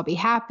comes, I'll be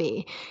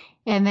happy.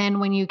 And then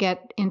when you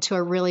get into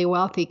a really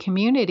wealthy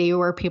community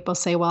where people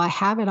say, well, I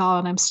have it all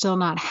and I'm still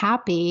not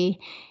happy.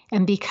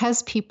 And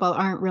because people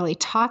aren't really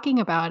talking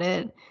about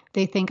it,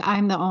 they think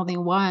I'm the only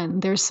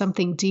one. There's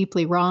something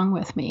deeply wrong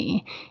with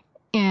me.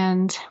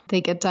 And they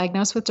get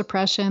diagnosed with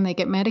depression, they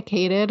get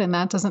medicated, and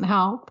that doesn't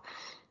help.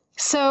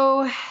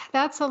 So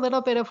that's a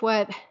little bit of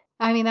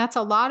that's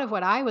a lot of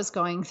what I was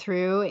going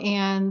through.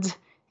 And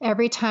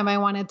every time I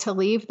wanted to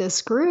leave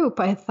this group,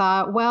 I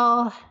thought,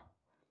 well,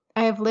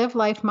 I have lived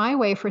life my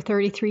way for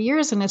 33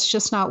 years and it's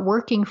just not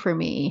working for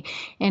me.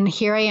 And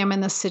here I am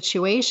in this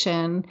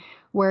situation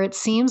where it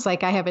seems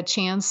like I have a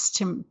chance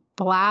to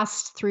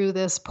blast through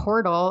this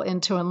portal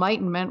into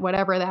enlightenment,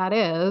 whatever that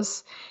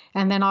is.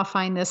 And then I'll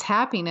find this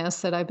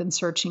happiness that I've been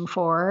searching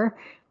for.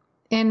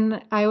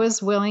 And I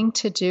was willing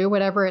to do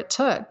whatever it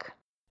took.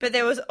 But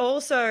there was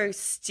also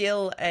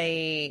still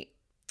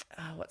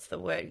what's the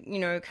word?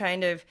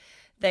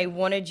 They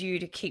wanted you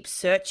to keep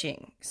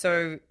searching.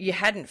 So you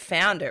hadn't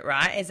found it,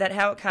 right? Is that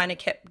how it kind of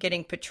kept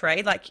getting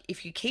portrayed? Like,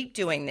 if you keep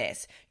doing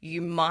this,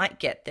 you might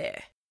get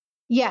there.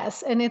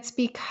 Yes. And it's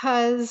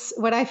because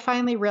what I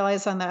finally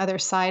realized on the other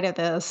side of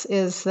this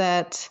is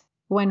that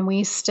when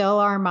we still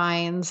our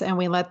minds and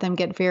we let them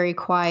get very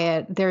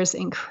quiet, there's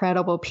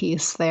incredible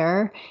peace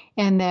there.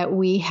 And that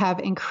we have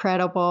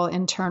incredible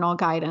internal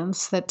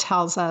guidance that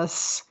tells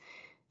us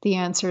the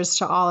answers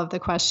to all of the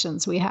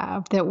questions we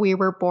have, that we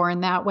were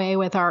born that way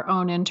with our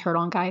own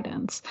internal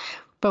guidance.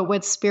 But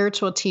what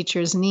spiritual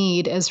teachers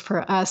need is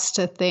for us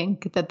to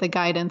think that the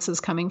guidance is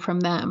coming from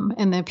them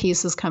and the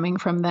peace is coming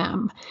from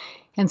them.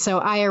 And so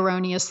I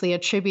erroneously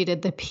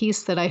attributed the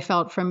peace that I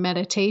felt from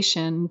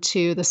meditation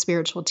to the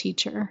spiritual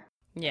teacher.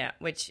 Yeah,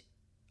 which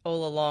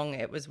all along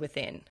it was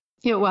within.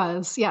 It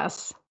was,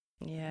 yes.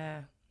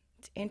 Yeah,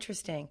 it's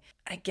interesting.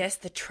 I guess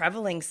the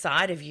traveling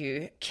side of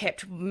you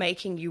kept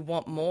making you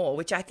want more,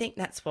 which I think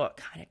that's what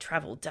kind of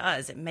travel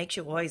does. It makes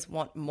you always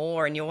want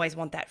more, and you always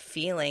want that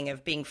feeling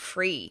of being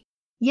free.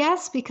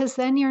 Yes, because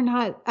then you're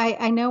not,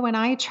 I know when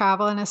I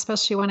travel, and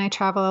especially when I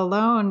travel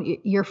alone,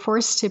 you're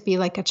forced to be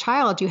like a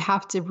child. You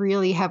have to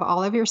really have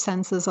all of your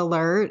senses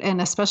alert, and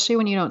especially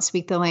when you don't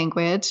speak the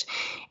language.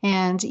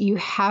 And you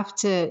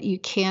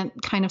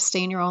can't kind of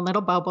stay in your own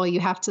little bubble. You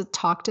have to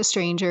talk to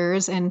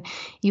strangers and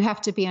you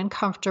have to be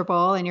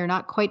uncomfortable and you're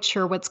not quite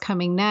sure what's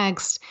coming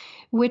next,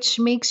 which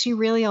makes you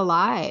really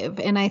alive.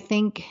 And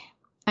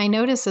I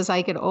notice as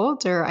I get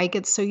older, I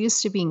get so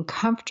used to being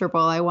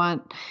comfortable. I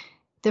want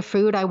the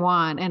food I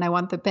want, and I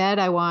want the bed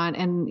I want,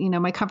 and,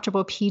 my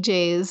comfortable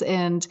PJs.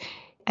 And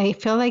I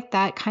feel like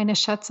that kind of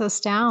shuts us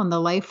down. The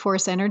life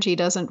force energy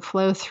doesn't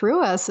flow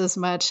through us as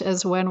much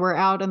as when we're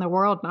out in the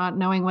world, not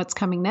knowing what's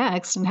coming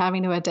next and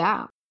having to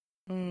adapt.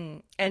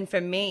 And for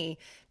me,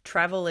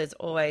 travel is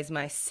always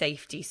my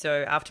safety.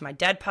 So after my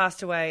dad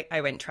passed away,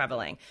 I went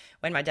traveling.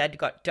 When my dad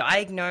got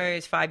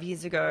diagnosed 5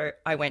 years ago,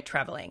 I went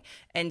traveling.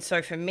 And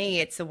so for me,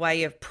 it's a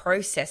way of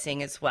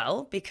processing as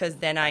well, because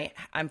then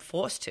I'm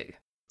forced to.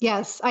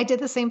 Yes, I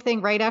did the same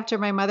thing right after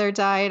my mother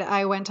died.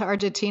 I went to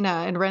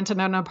Argentina and rented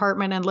an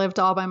apartment and lived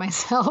all by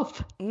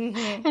myself.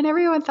 Mm-hmm. And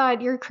everyone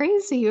thought, you're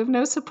crazy. You have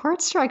no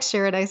support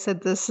structure. And I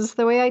said, this is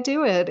the way I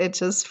do it. It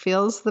just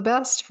feels the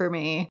best for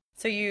me.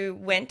 So you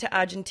went to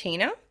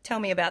Argentina. Tell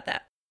me about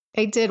that.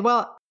 I did.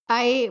 Well,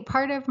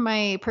 part of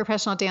my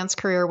professional dance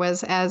career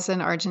was as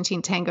an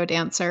Argentine tango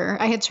dancer.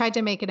 I had tried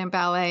to make it in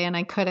ballet and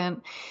I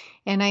couldn't.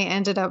 And I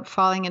ended up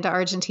falling into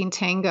Argentine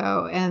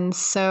tango. And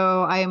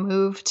so I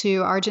moved to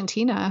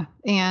Argentina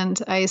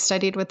and I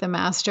studied with the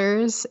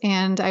masters.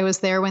 And I was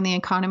there when the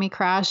economy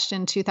crashed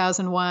in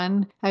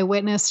 2001. I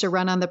witnessed a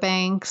run on the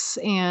banks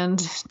and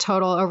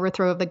total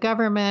overthrow of the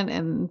government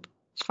and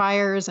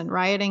fires and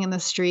rioting in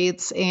the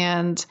streets.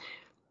 And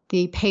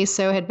the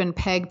peso had been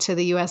pegged to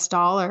the US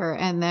dollar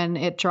and then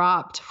it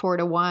dropped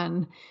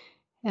 4-1.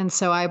 And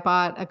so I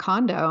bought a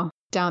condo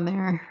down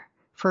there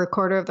for a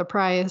quarter of the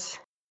price.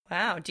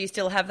 Wow. Do you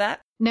still have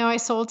that? No, I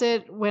sold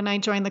it when I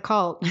joined the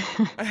cult.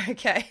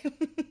 Okay.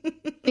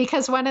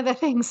 Because one of the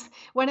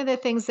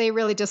things they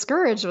really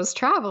discouraged was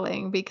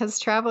traveling, because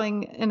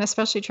traveling, and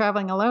especially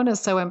traveling alone, is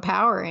so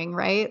empowering,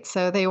 right?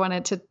 So they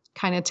wanted to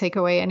kind of take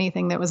away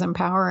anything that was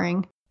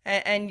empowering.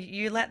 And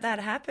you let that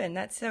happen.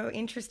 That's so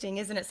interesting,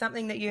 isn't it?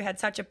 Something that you had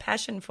such a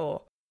passion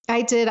for.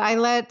 I did. I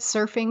let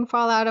surfing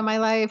fall out of my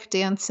life,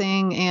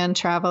 dancing and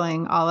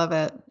traveling, all of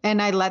it. And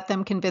I let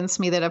them convince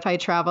me that if I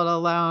traveled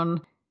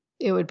alone,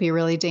 it would be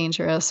really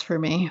dangerous for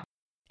me.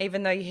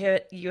 Even though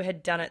you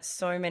had done it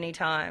so many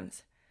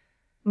times.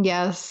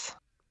 Yes.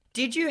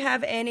 Did you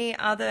have any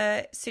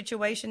other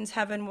situations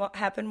happen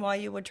while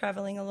you were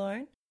traveling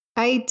alone?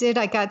 I did.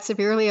 I got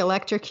severely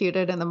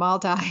electrocuted in the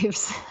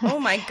Maldives.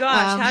 Oh my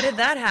gosh, how did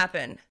that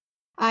happen?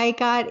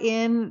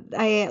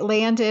 I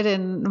landed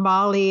in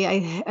Mali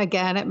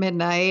again at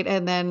midnight,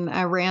 and then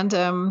a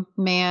random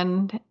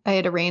man, I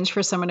had arranged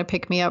for someone to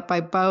pick me up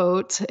by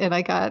boat, and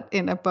I got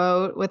in a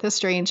boat with a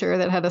stranger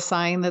that had a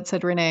sign that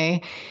said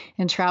Renee,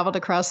 and traveled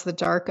across the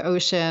dark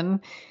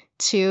ocean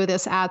to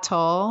this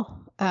atoll,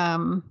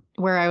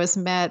 where I was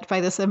met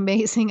by this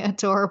amazing,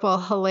 adorable,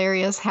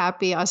 hilarious,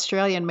 happy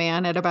Australian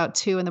man at about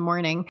 2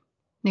 a.m.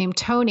 named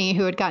Tony,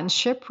 who had gotten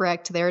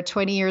shipwrecked there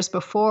 20 years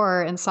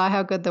before and saw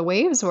how good the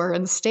waves were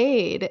and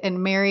stayed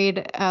and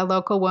married a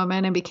local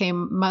woman and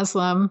became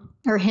Muslim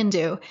or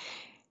Hindu.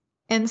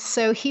 And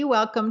so he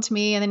welcomed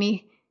me, and then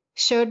he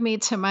showed me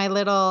to my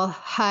little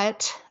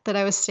hut that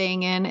I was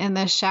staying in. And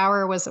the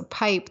shower was a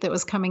pipe that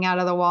was coming out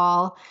of the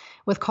wall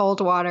with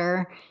cold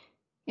water.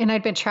 And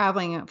I'd been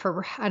traveling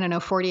for,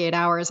 48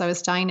 hours. I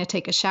was dying to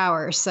take a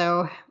shower.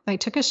 So I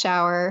took a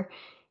shower.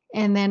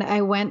 And then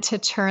I went to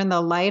turn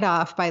the light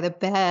off by the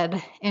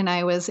bed, and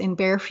I was in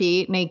bare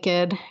feet,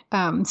 naked,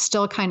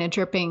 still kind of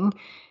dripping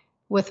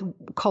with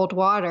cold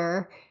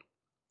water.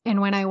 And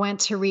when I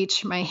went to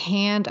reach my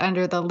hand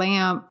under the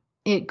lamp,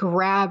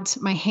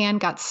 my hand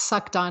got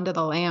sucked onto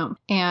the lamp,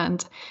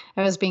 and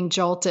I was being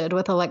jolted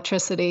with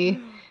electricity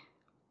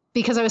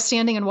because I was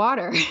standing in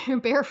water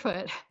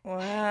barefoot.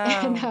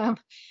 Wow.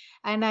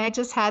 And I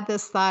just had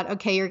this thought,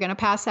 okay, you're going to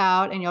pass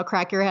out and you'll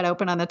crack your head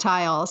open on the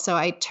tile. So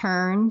I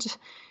turned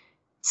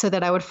so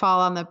that I would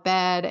fall on the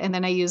bed. And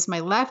then I used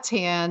my left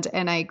hand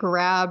and I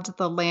grabbed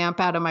the lamp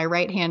out of my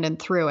right hand and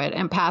threw it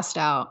and passed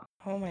out.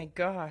 Oh my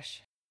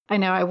gosh. I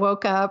know. I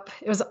woke up.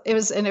 It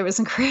was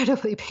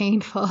incredibly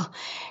painful.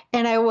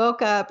 And I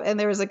woke up and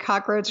there was a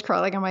cockroach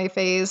crawling on my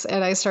face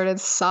and I started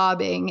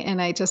sobbing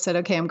and I just said,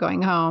 okay, I'm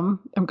going home.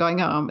 I'm going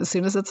home. As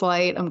soon as it's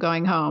light, I'm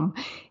going home.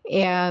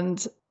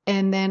 And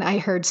then I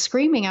heard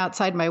screaming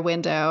outside my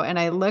window and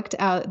I looked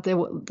out,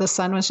 the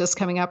sun was just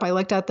coming up. I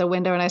looked out the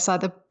window and I saw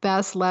the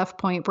best left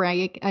point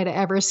break I'd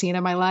ever seen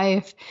in my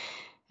life.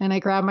 And I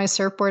grabbed my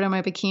surfboard and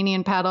my bikini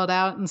and paddled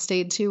out and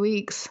stayed 2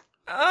 weeks.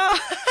 Oh,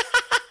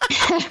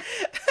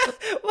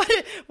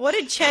 what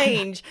a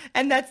change.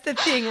 And that's the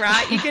thing,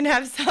 right? You can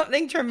have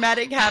something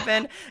traumatic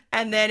happen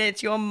and then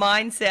it's your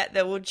mindset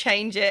that will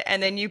change it.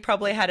 And then you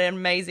probably had an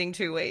amazing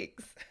 2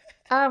 weeks.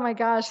 Oh my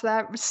gosh,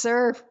 that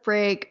surf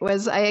break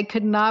I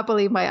could not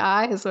believe my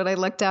eyes when I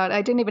looked out.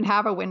 I didn't even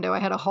have a window. I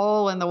had a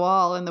hole in the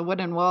wall, in the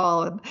wooden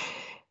wall. And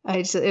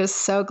it was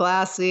so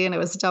glassy and it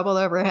was double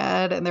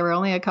overhead and there were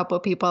only a couple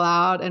of people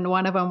out. And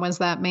one of them was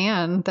that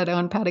man that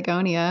owned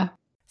Patagonia.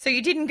 So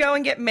you didn't go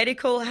and get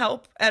medical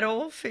help at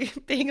all for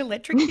being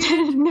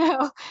electrocuted?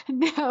 No.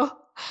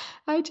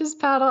 I just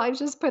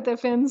put the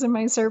fins in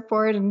my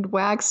surfboard and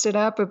waxed it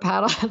up and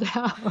paddled it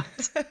out.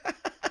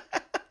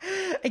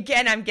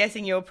 Again, I'm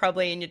guessing you're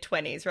probably in your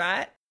 20s,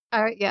 right?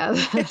 Yeah,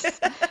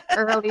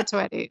 early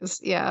 20s.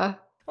 Yeah.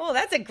 Oh,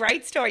 that's a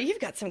great story. You've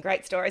got some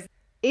great stories.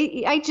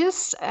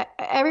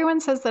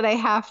 Everyone says that I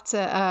have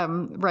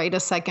to write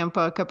a second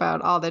book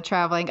about all the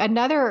traveling.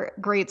 Another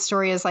great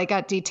story is I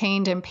got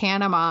detained in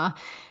Panama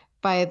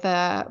by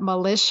the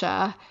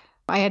militia.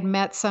 I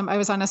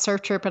was on a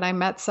surf trip and I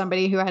met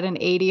somebody who had an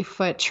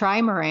 80-foot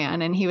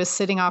trimaran and he was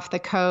sitting off the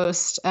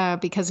coast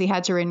because he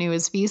had to renew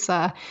his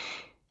visa.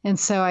 And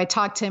so I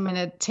talked to him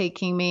into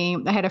taking me.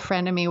 I had a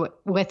friend of me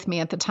with me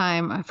at the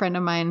time, a friend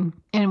of mine,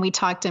 and we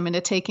talked him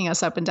into taking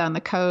us up and down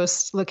the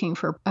coast looking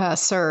for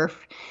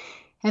surf.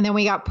 And then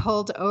we got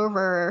pulled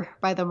over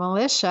by the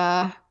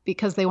militia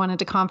because they wanted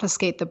to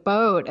confiscate the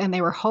boat and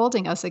they were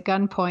holding us at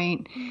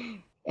gunpoint.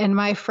 And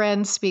my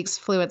friend speaks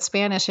fluent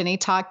Spanish and he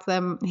talked to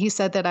them. He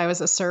said that I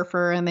was a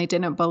surfer and they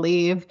didn't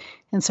believe.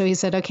 And so he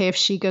said, okay, if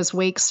she goes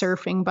wake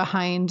surfing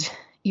behind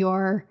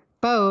your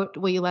boat,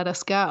 will you let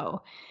us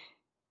go?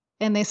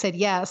 And they said,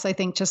 yes, I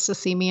think just to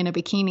see me in a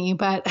bikini.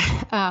 But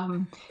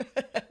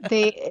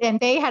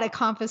they had a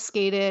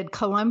confiscated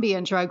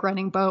Colombian drug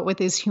running boat with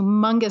these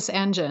humongous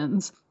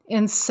engines.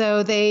 And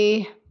so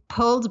they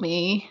pulled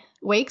me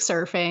wake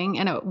surfing.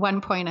 And at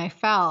one point I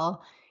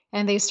fell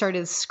and they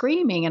started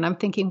screaming. And I'm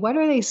thinking, what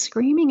are they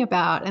screaming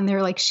about? And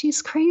they're like,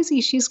 she's crazy.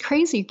 She's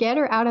crazy. Get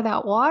her out of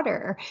that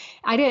water.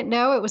 I didn't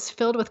know it was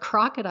filled with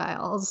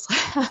crocodiles.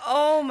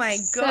 Oh my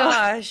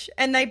gosh.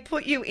 And they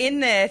put you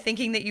in there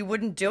thinking that you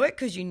wouldn't do it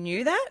because you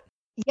knew that?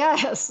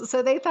 Yes.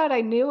 So they thought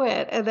I knew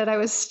it and that I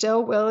was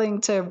still willing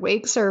to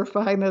wake surf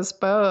behind this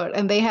boat.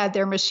 And they had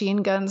their machine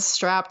guns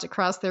strapped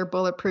across their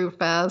bulletproof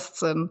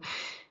vests. And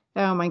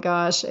oh my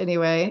gosh.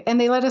 Anyway, and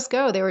they let us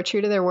go. They were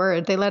true to their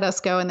word. They let us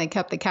go and they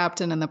kept the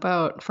captain in the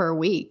boat for a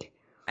week.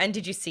 And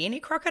did you see any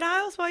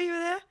crocodiles while you were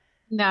there?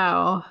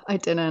 No, I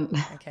didn't.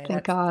 Okay,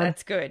 Thank God.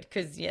 That's good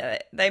because, yeah,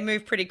 they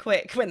move pretty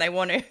quick when they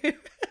want to.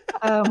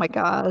 Oh my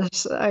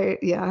gosh.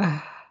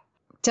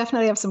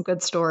 Definitely have some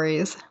good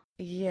stories.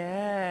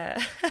 Yeah.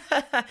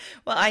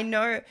 Well, I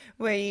know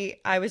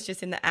I was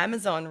just in the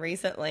Amazon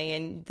recently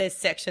and there's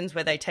sections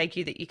where they take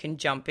you that you can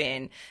jump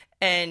in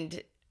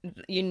and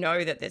you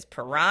know that there's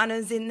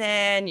piranhas in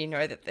there and you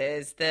know that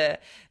there's the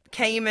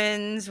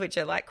caimans, which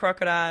are like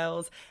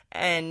crocodiles,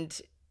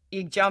 and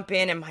you jump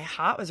in and my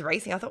heart was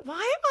racing. I thought, why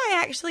am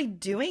I actually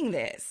doing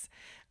this?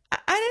 I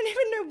don't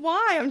even know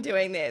why I'm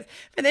doing this.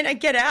 But then I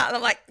get out and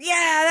I'm like, yeah,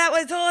 that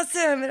was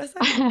awesome. And I was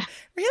like,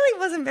 really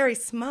wasn't very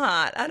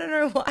smart. I don't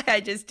know why I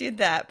just did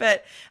that.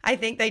 But I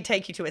think they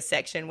take you to a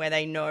section where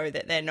they know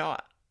that they're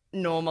not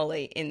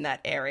normally in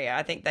that area.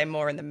 I think they're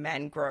more in the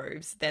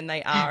mangroves than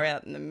they are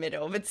out in the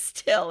middle. But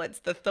still, it's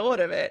the thought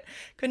of it.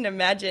 Couldn't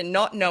imagine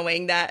not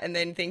knowing that and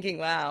then thinking,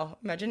 wow,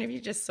 imagine if you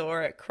just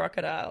saw a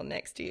crocodile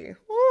next to you.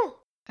 Woo.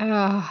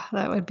 Oh,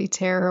 that would be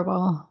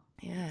terrible.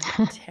 Yeah,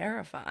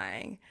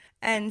 terrifying.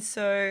 And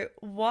so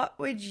what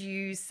would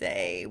you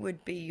say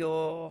would be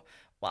well,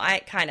 I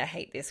kind of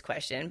hate this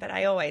question, but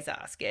I always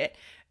ask it,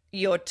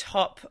 your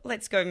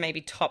let's go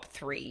maybe top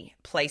 3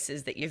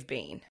 places that you've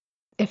been.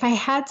 If I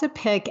had to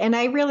pick, and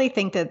I really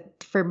think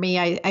that for me,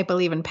 I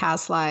believe in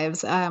past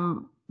lives.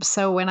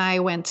 So when I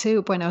went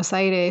to Buenos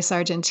Aires,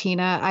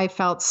 Argentina, I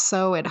felt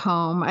so at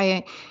home.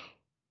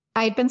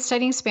 I'd been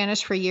studying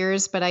Spanish for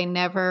years, but I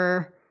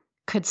never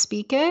could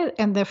speak it.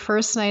 And the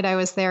first night I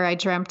was there, I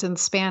dreamt in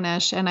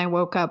Spanish and I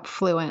woke up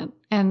fluent.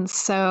 And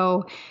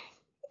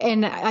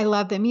I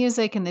love the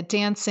music and the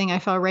dancing. I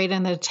fell right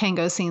in the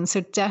tango scene.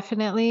 So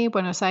definitely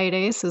Buenos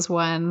Aires is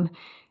one.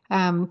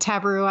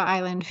 Tavarua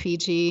Island,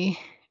 Fiji,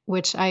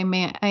 which I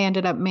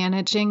ended up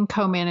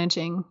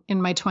co-managing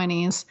in my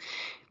 20s.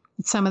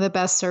 It's some of the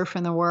best surf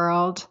in the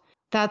world.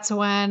 That's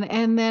one.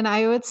 And then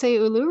I would say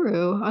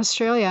Uluru,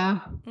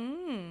 Australia.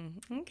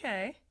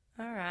 Okay.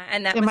 All right.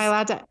 And that Am I was,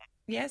 allowed to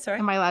yeah, sorry.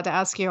 am I allowed to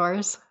ask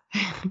yours?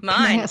 Can I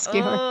Mine. ask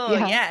yours? Oh,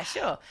 Yeah. yeah,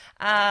 sure.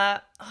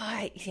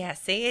 Yeah,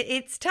 see,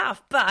 it's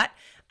tough, but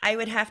I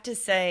would have to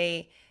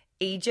say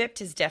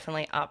Egypt is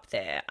definitely up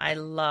there. I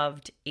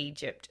loved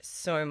Egypt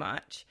so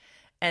much.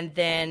 And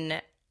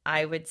then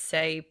I would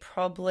say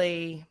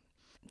probably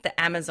the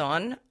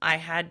Amazon. I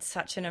had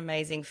such an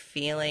amazing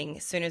feeling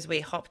as soon as we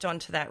hopped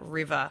onto that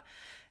river.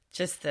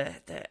 Just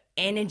the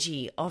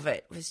energy of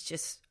it was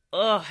just,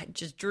 oh, it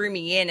just drew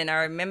me in. And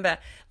I remember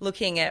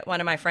looking at one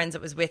of my friends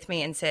that was with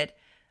me and said,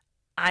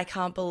 I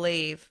can't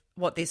believe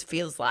what this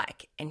feels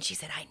like. And she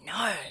said, I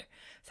know.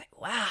 It's like,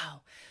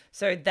 wow.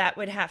 So that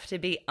would have to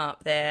be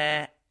up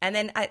there. And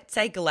then I'd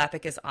say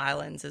Galapagos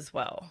Islands as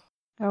well.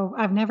 Oh,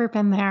 I've never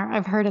been there.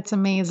 I've heard it's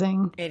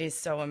amazing. It is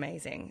so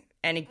amazing.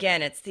 And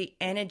again, it's the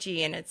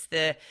energy and it's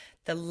the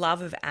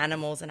love of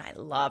animals, and I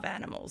love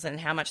animals and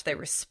how much they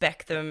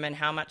respect them and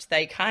how much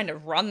they kind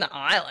of run the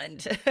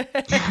island.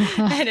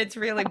 And it's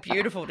really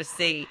beautiful to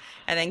see.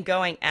 And then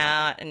going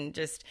out and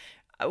just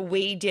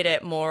we did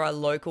it more a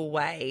local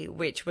way,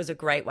 which was a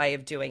great way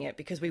of doing it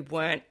because we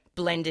weren't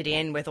blended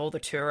in with all the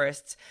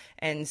tourists.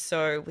 And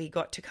so we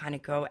got to kind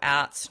of go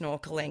out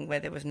snorkeling where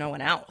there was no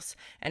one else.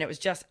 And it was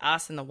just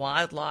us and the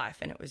wildlife.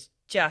 And it was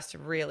just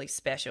really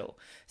special.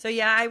 So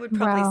yeah, I would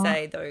probably Wow.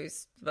 say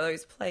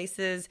those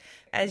places.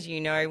 As you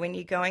know, when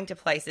you're going to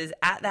places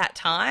at that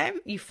time,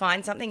 you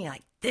find something, you're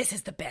like, this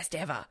is the best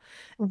ever.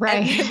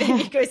 Right. And then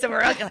you go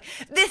somewhere else, you're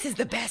like, this is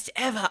the best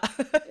ever.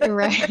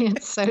 Right.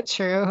 It's so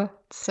true.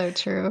 So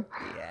true.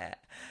 Yeah.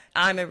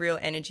 I'm a real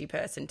energy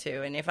person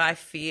too. And if I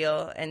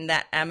feel in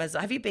that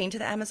Amazon, have you been to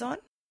the Amazon?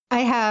 I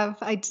have.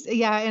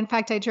 Yeah. In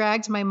fact, I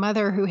dragged my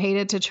mother who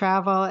hated to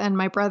travel and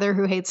my brother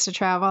who hates to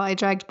travel. I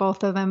dragged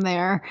both of them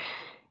there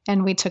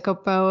and we took a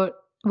boat.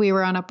 We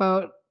were on a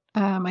boat,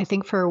 I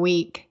think for a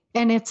week.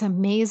 And it's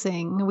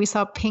amazing. We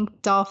saw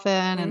pink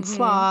dolphin and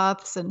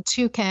sloths and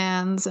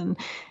toucans, and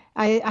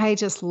I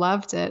just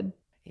loved it.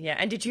 Yeah.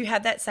 And did you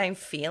have that same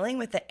feeling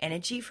with the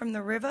energy from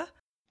the river?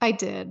 I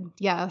did.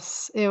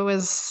 Yes. It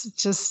was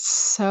just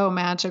so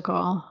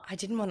magical. I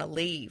didn't want to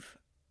leave.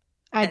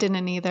 I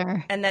didn't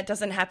either. And that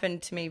doesn't happen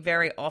to me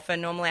very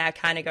often. Normally I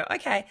kind of go,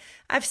 okay,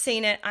 I've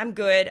seen it. I'm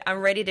good. I'm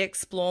ready to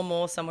explore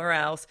more somewhere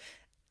else.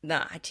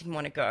 No, I didn't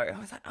want to go. I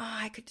was like, oh,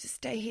 I could just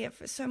stay here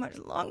for so much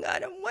longer. I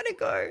don't want to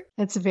go.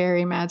 It's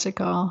very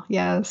magical.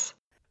 Yes.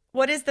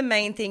 What is the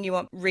main thing you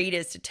want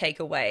readers to take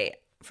away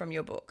from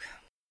your book?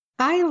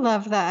 I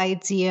love the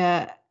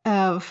idea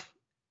of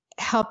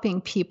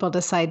helping people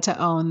decide to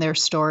own their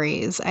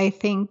stories. I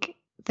think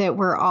that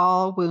we're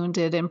all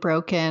wounded and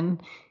broken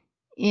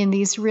in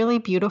these really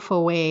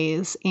beautiful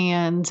ways.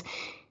 And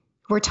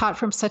we're taught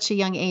from such a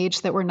young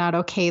age that we're not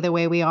okay the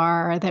way we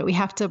are, that we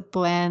have to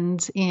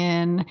blend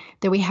in,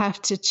 that we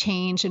have to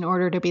change in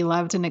order to be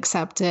loved and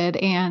accepted.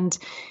 And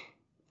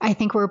I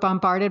think we're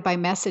bombarded by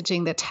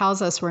messaging that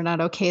tells us we're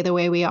not okay the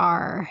way we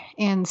are.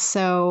 And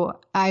so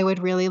I would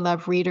really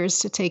love readers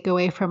to take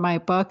away from my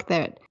book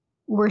that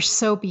we're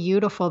so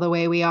beautiful the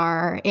way we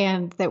are,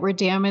 and that we're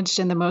damaged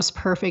in the most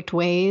perfect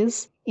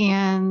ways,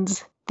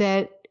 and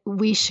that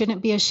we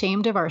shouldn't be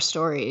ashamed of our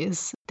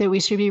stories, that we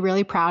should be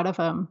really proud of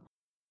them.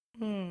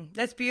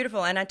 That's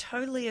beautiful. And I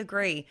totally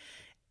agree.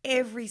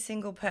 Every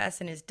single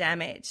person is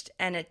damaged,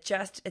 and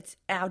it's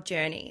our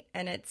journey,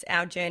 and it's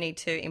our journey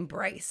to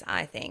embrace,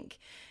 I think.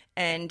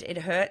 And it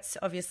hurts.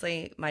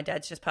 Obviously, my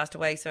dad's just passed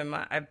away, so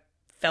I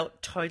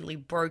felt totally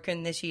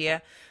broken this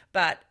year,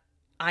 but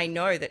I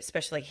know that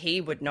especially he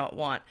would not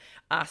want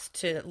us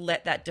to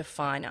let that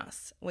define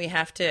us. We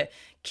have to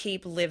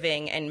keep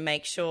living and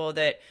make sure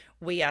that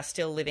we are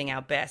still living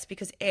our best,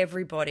 because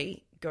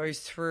everybody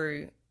goes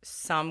through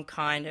some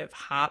kind of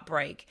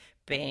heartbreak,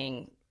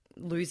 being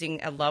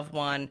losing a loved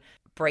one,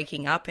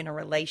 breaking up in a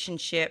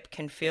relationship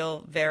can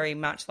feel very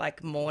much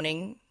like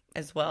mourning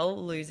as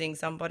well, losing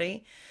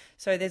somebody.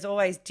 So there's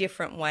always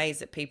different ways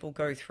that people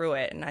go through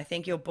it. And I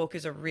think your book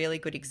is a really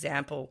good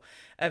example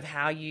of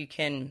how you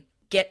can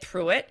get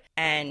through it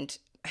and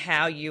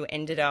how you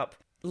ended up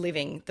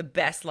living the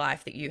best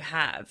life that you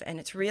have. And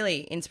it's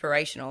really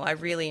inspirational. I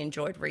really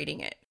enjoyed reading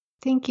it.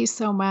 Thank you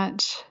so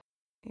much.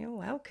 You're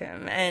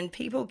welcome. And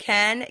people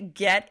can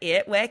get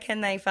it. Where can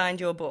they find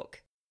your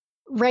book?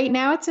 Right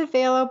now it's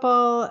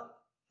available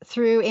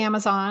through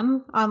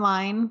Amazon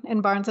online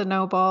and Barnes and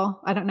Noble.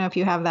 I don't know if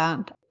you have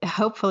that.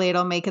 Hopefully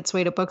it'll make its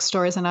way to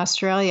bookstores in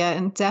Australia.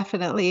 And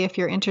definitely, if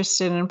you're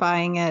interested in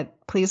buying it,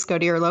 please go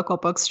to your local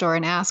bookstore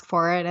and ask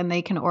for it, and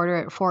they can order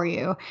it for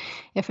you.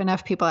 If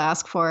enough people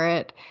ask for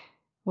it,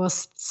 we'll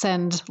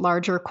send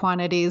larger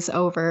quantities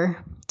over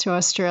to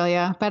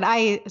Australia. But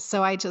I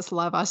just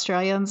love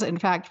Australians. In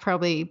fact,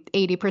 probably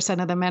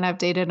 80% of the men I've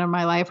dated in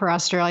my life are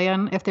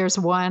Australian. If there's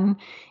one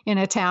in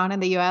a town in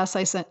the US,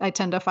 I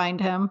tend to find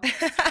him.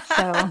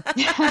 So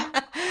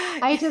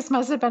I just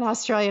must have been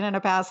Australian in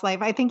a past life.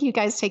 I think you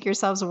guys take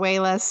yourselves way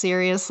less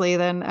seriously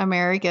than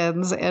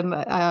Americans.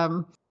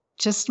 And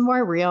just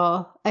more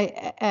real.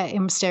 I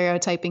am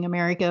stereotyping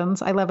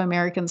Americans. I love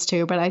Americans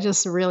too, but I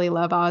just really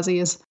love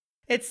Aussies.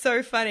 It's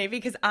so funny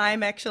because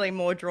I'm actually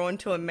more drawn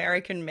to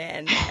American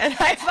men, and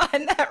I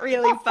find that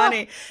really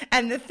funny.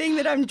 And the thing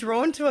that I'm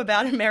drawn to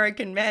about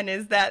American men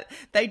is that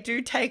they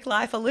do take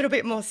life a little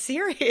bit more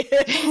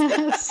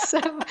serious.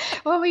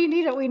 Well, we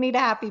need a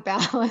happy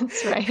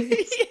balance, right?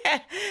 Yeah,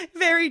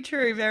 very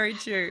true, very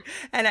true.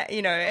 And,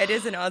 it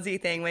is an Aussie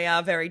thing. We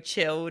are very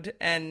chilled,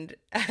 and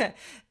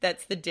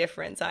that's the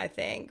difference, I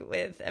think,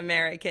 with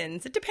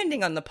Americans,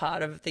 depending on the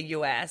part of the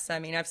US. I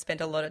mean, I've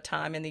spent a lot of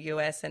time in the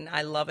US and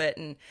I love it.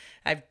 And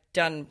I've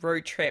done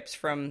road trips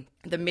from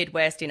the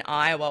Midwest in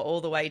Iowa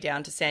all the way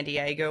down to San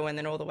Diego and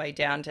then all the way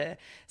down to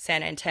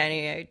San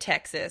Antonio,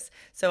 Texas.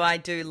 So I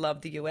do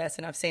love the US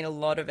and I've seen a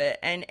lot of it,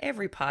 and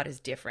every part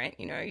is different.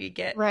 You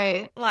get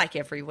like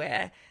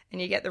everywhere, and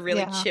you get the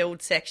really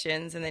chilled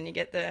sections, and then you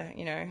get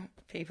the,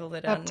 people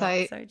that are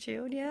not so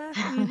chilled. Yeah.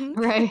 Mm-hmm.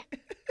 Right.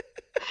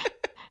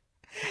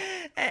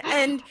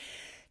 And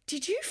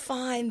did you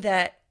find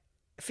that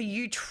for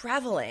you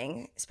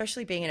traveling,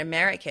 especially being an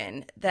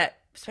American, that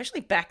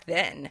especially back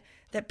then,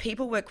 that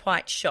people were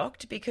quite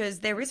shocked? Because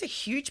there is a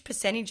huge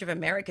percentage of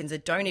Americans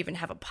that don't even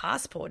have a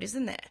passport,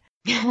 isn't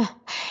there?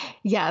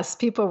 Yes,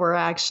 people were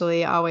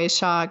actually always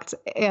shocked.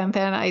 And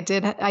then I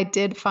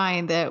did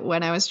find that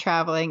when I was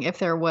traveling, if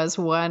there was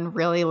one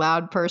really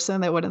loud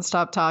person that wouldn't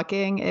stop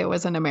talking, it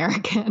was an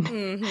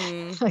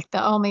American, like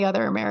the only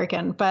other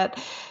American.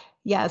 But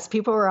yes,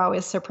 people were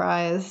always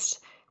surprised.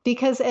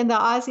 And the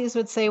Aussies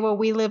would say, well,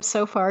 we live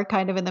so far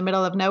kind of in the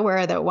middle of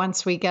nowhere that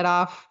once we get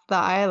off the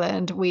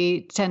island,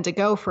 we tend to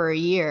go for a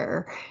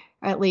year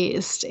at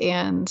least.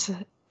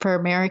 And for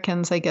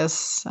Americans, I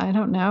guess, I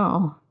don't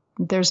know,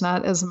 there's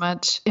not as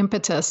much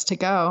impetus to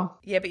go.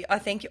 Yeah, but I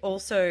think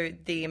also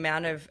the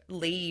amount of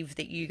leave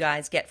that you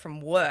guys get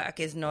from work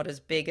is not as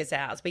big as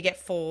ours. We get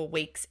 4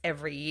 weeks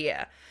every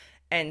year.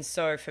 And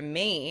so for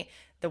me,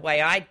 the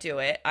way I do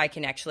it, I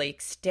can actually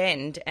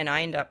extend, and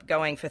I end up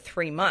going for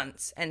 3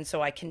 months. And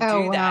so I can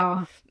do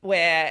that.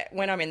 Where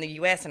when I'm in the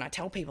US and I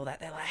tell people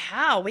that, they're like,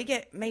 how? We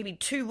get maybe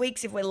 2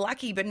 weeks if we're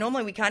lucky, but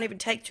normally we can't even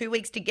take 2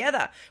 weeks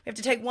together. We have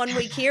to take 1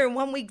 week here and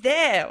 1 week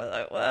there. We're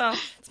like, well,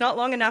 it's not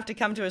long enough to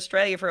come to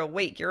Australia for a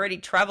week. You're already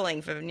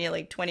traveling for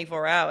nearly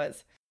 24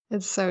 hours.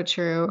 It's so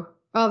true.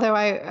 Although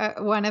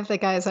one of the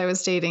guys I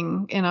was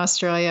dating in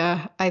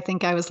Australia, I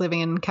think I was living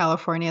in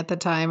California at the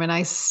time, and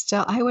I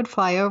would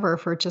fly over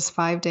for just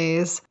 5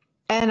 days.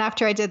 And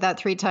after I did that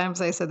 3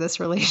 times, I said, this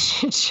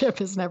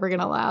relationship is never going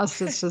to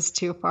last. It's just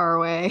too far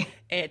away.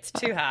 It's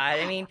too hard.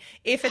 I mean,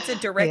 if it's a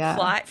direct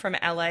flight from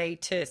LA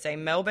to, say,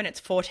 Melbourne, it's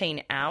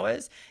 14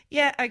 hours.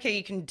 Yeah, okay,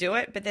 you can do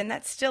it, but then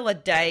that's still a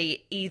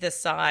day either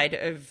side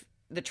of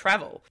the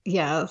travel.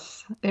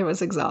 Yes, it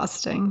was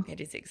exhausting. It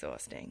is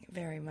exhausting,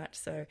 very much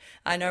so.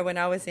 I know when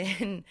I was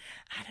in,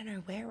 I don't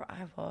know where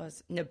I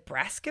was,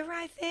 Nebraska,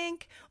 I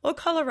think, or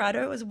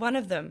Colorado, it was one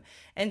of them.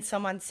 And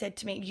someone said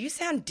to me, you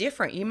sound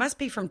different. You must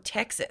be from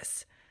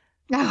Texas.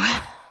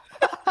 Oh.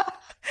 And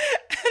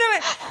I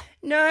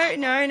went,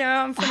 no,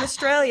 I'm from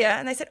Australia.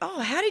 And they said, oh,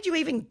 how did you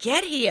even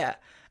get here?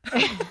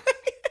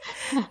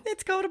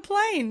 It's called a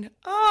plane.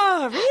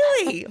 Oh,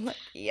 really? I'm like,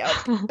 yep.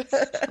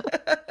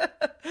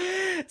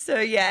 So,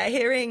 yeah,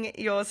 hearing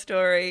your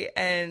story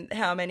and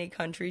how many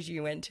countries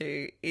you went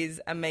to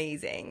is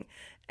amazing.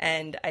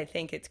 And I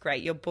think it's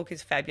great. Your book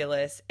is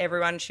fabulous.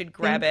 Everyone should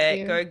grab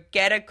it. Go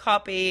get a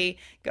copy.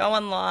 Go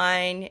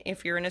online.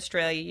 If you're in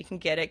Australia, you can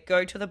get it.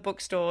 Go to the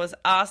bookstores.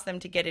 Ask them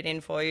to get it in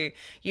for you.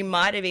 You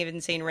might have even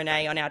seen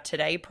Renee on our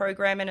Today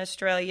program in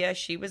Australia.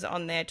 She was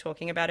on there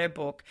talking about her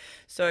book.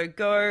 So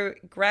go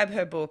grab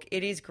her book.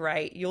 It is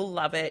great. You'll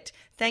love it.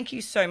 Thank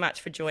you so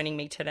much for joining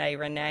me today,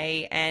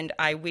 Renee. And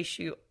I wish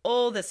you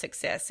all the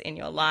success in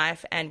your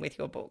life and with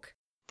your book.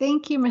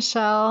 Thank you,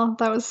 Michelle.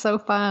 That was so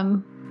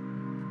fun.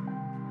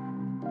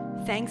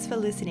 Thanks for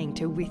listening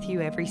to With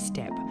You Every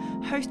Step,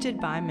 hosted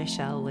by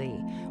Michelle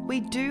Lee. We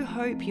do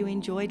hope you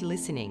enjoyed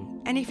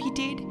listening, and if you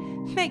did,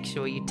 make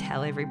sure you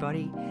tell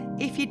everybody.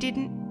 If you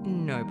didn't,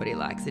 nobody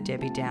likes a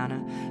Debbie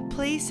Downer.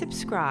 Please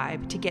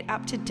subscribe to get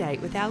up to date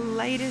with our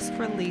latest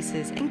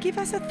releases and give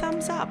us a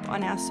thumbs up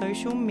on our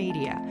social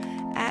media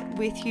at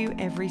With You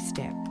Every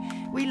Step.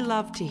 We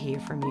love to hear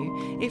from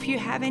you. If you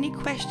have any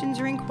questions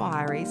or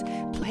inquiries,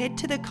 head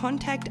to the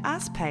Contact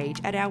Us page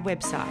at our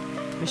website,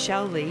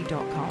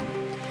 michellelee.com.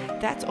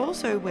 That's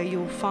also where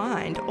you'll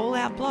find all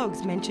our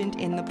blogs mentioned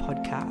in the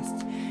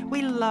podcast.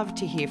 We love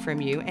to hear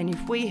from you, and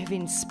if we have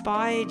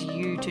inspired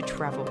you to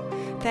travel,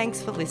 thanks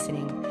for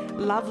listening.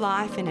 Love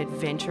life and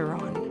adventure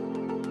on.